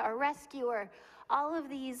champion, our rescuer, All of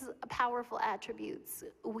these powerful attributes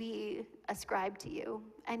we ascribe to you,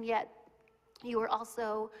 and yet you were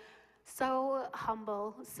also so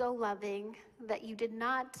humble, so loving, that you did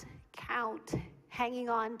not count hanging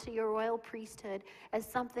on to your royal priesthood as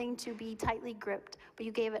something to be tightly gripped, but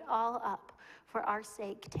you gave it all up for our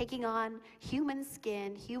sake, taking on human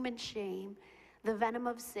skin, human shame, the venom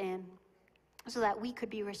of sin, so that we could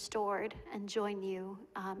be restored and join you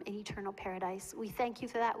in eternal paradise. We thank you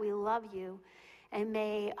for that. We love you. And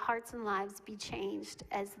may hearts and lives be changed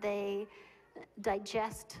as they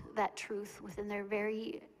digest that truth within their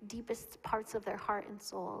very deepest parts of their heart and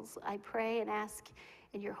souls. I pray and ask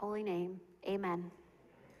in your holy name. Amen.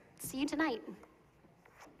 See you tonight.